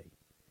today.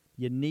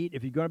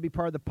 If you're going to be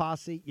part of the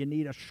posse, you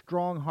need a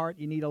strong heart.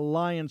 You need a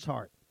lion's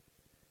heart.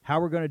 How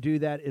we're going to do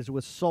that is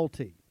with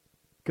Salty.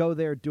 Go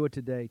there, do it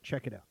today.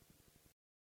 Check it out.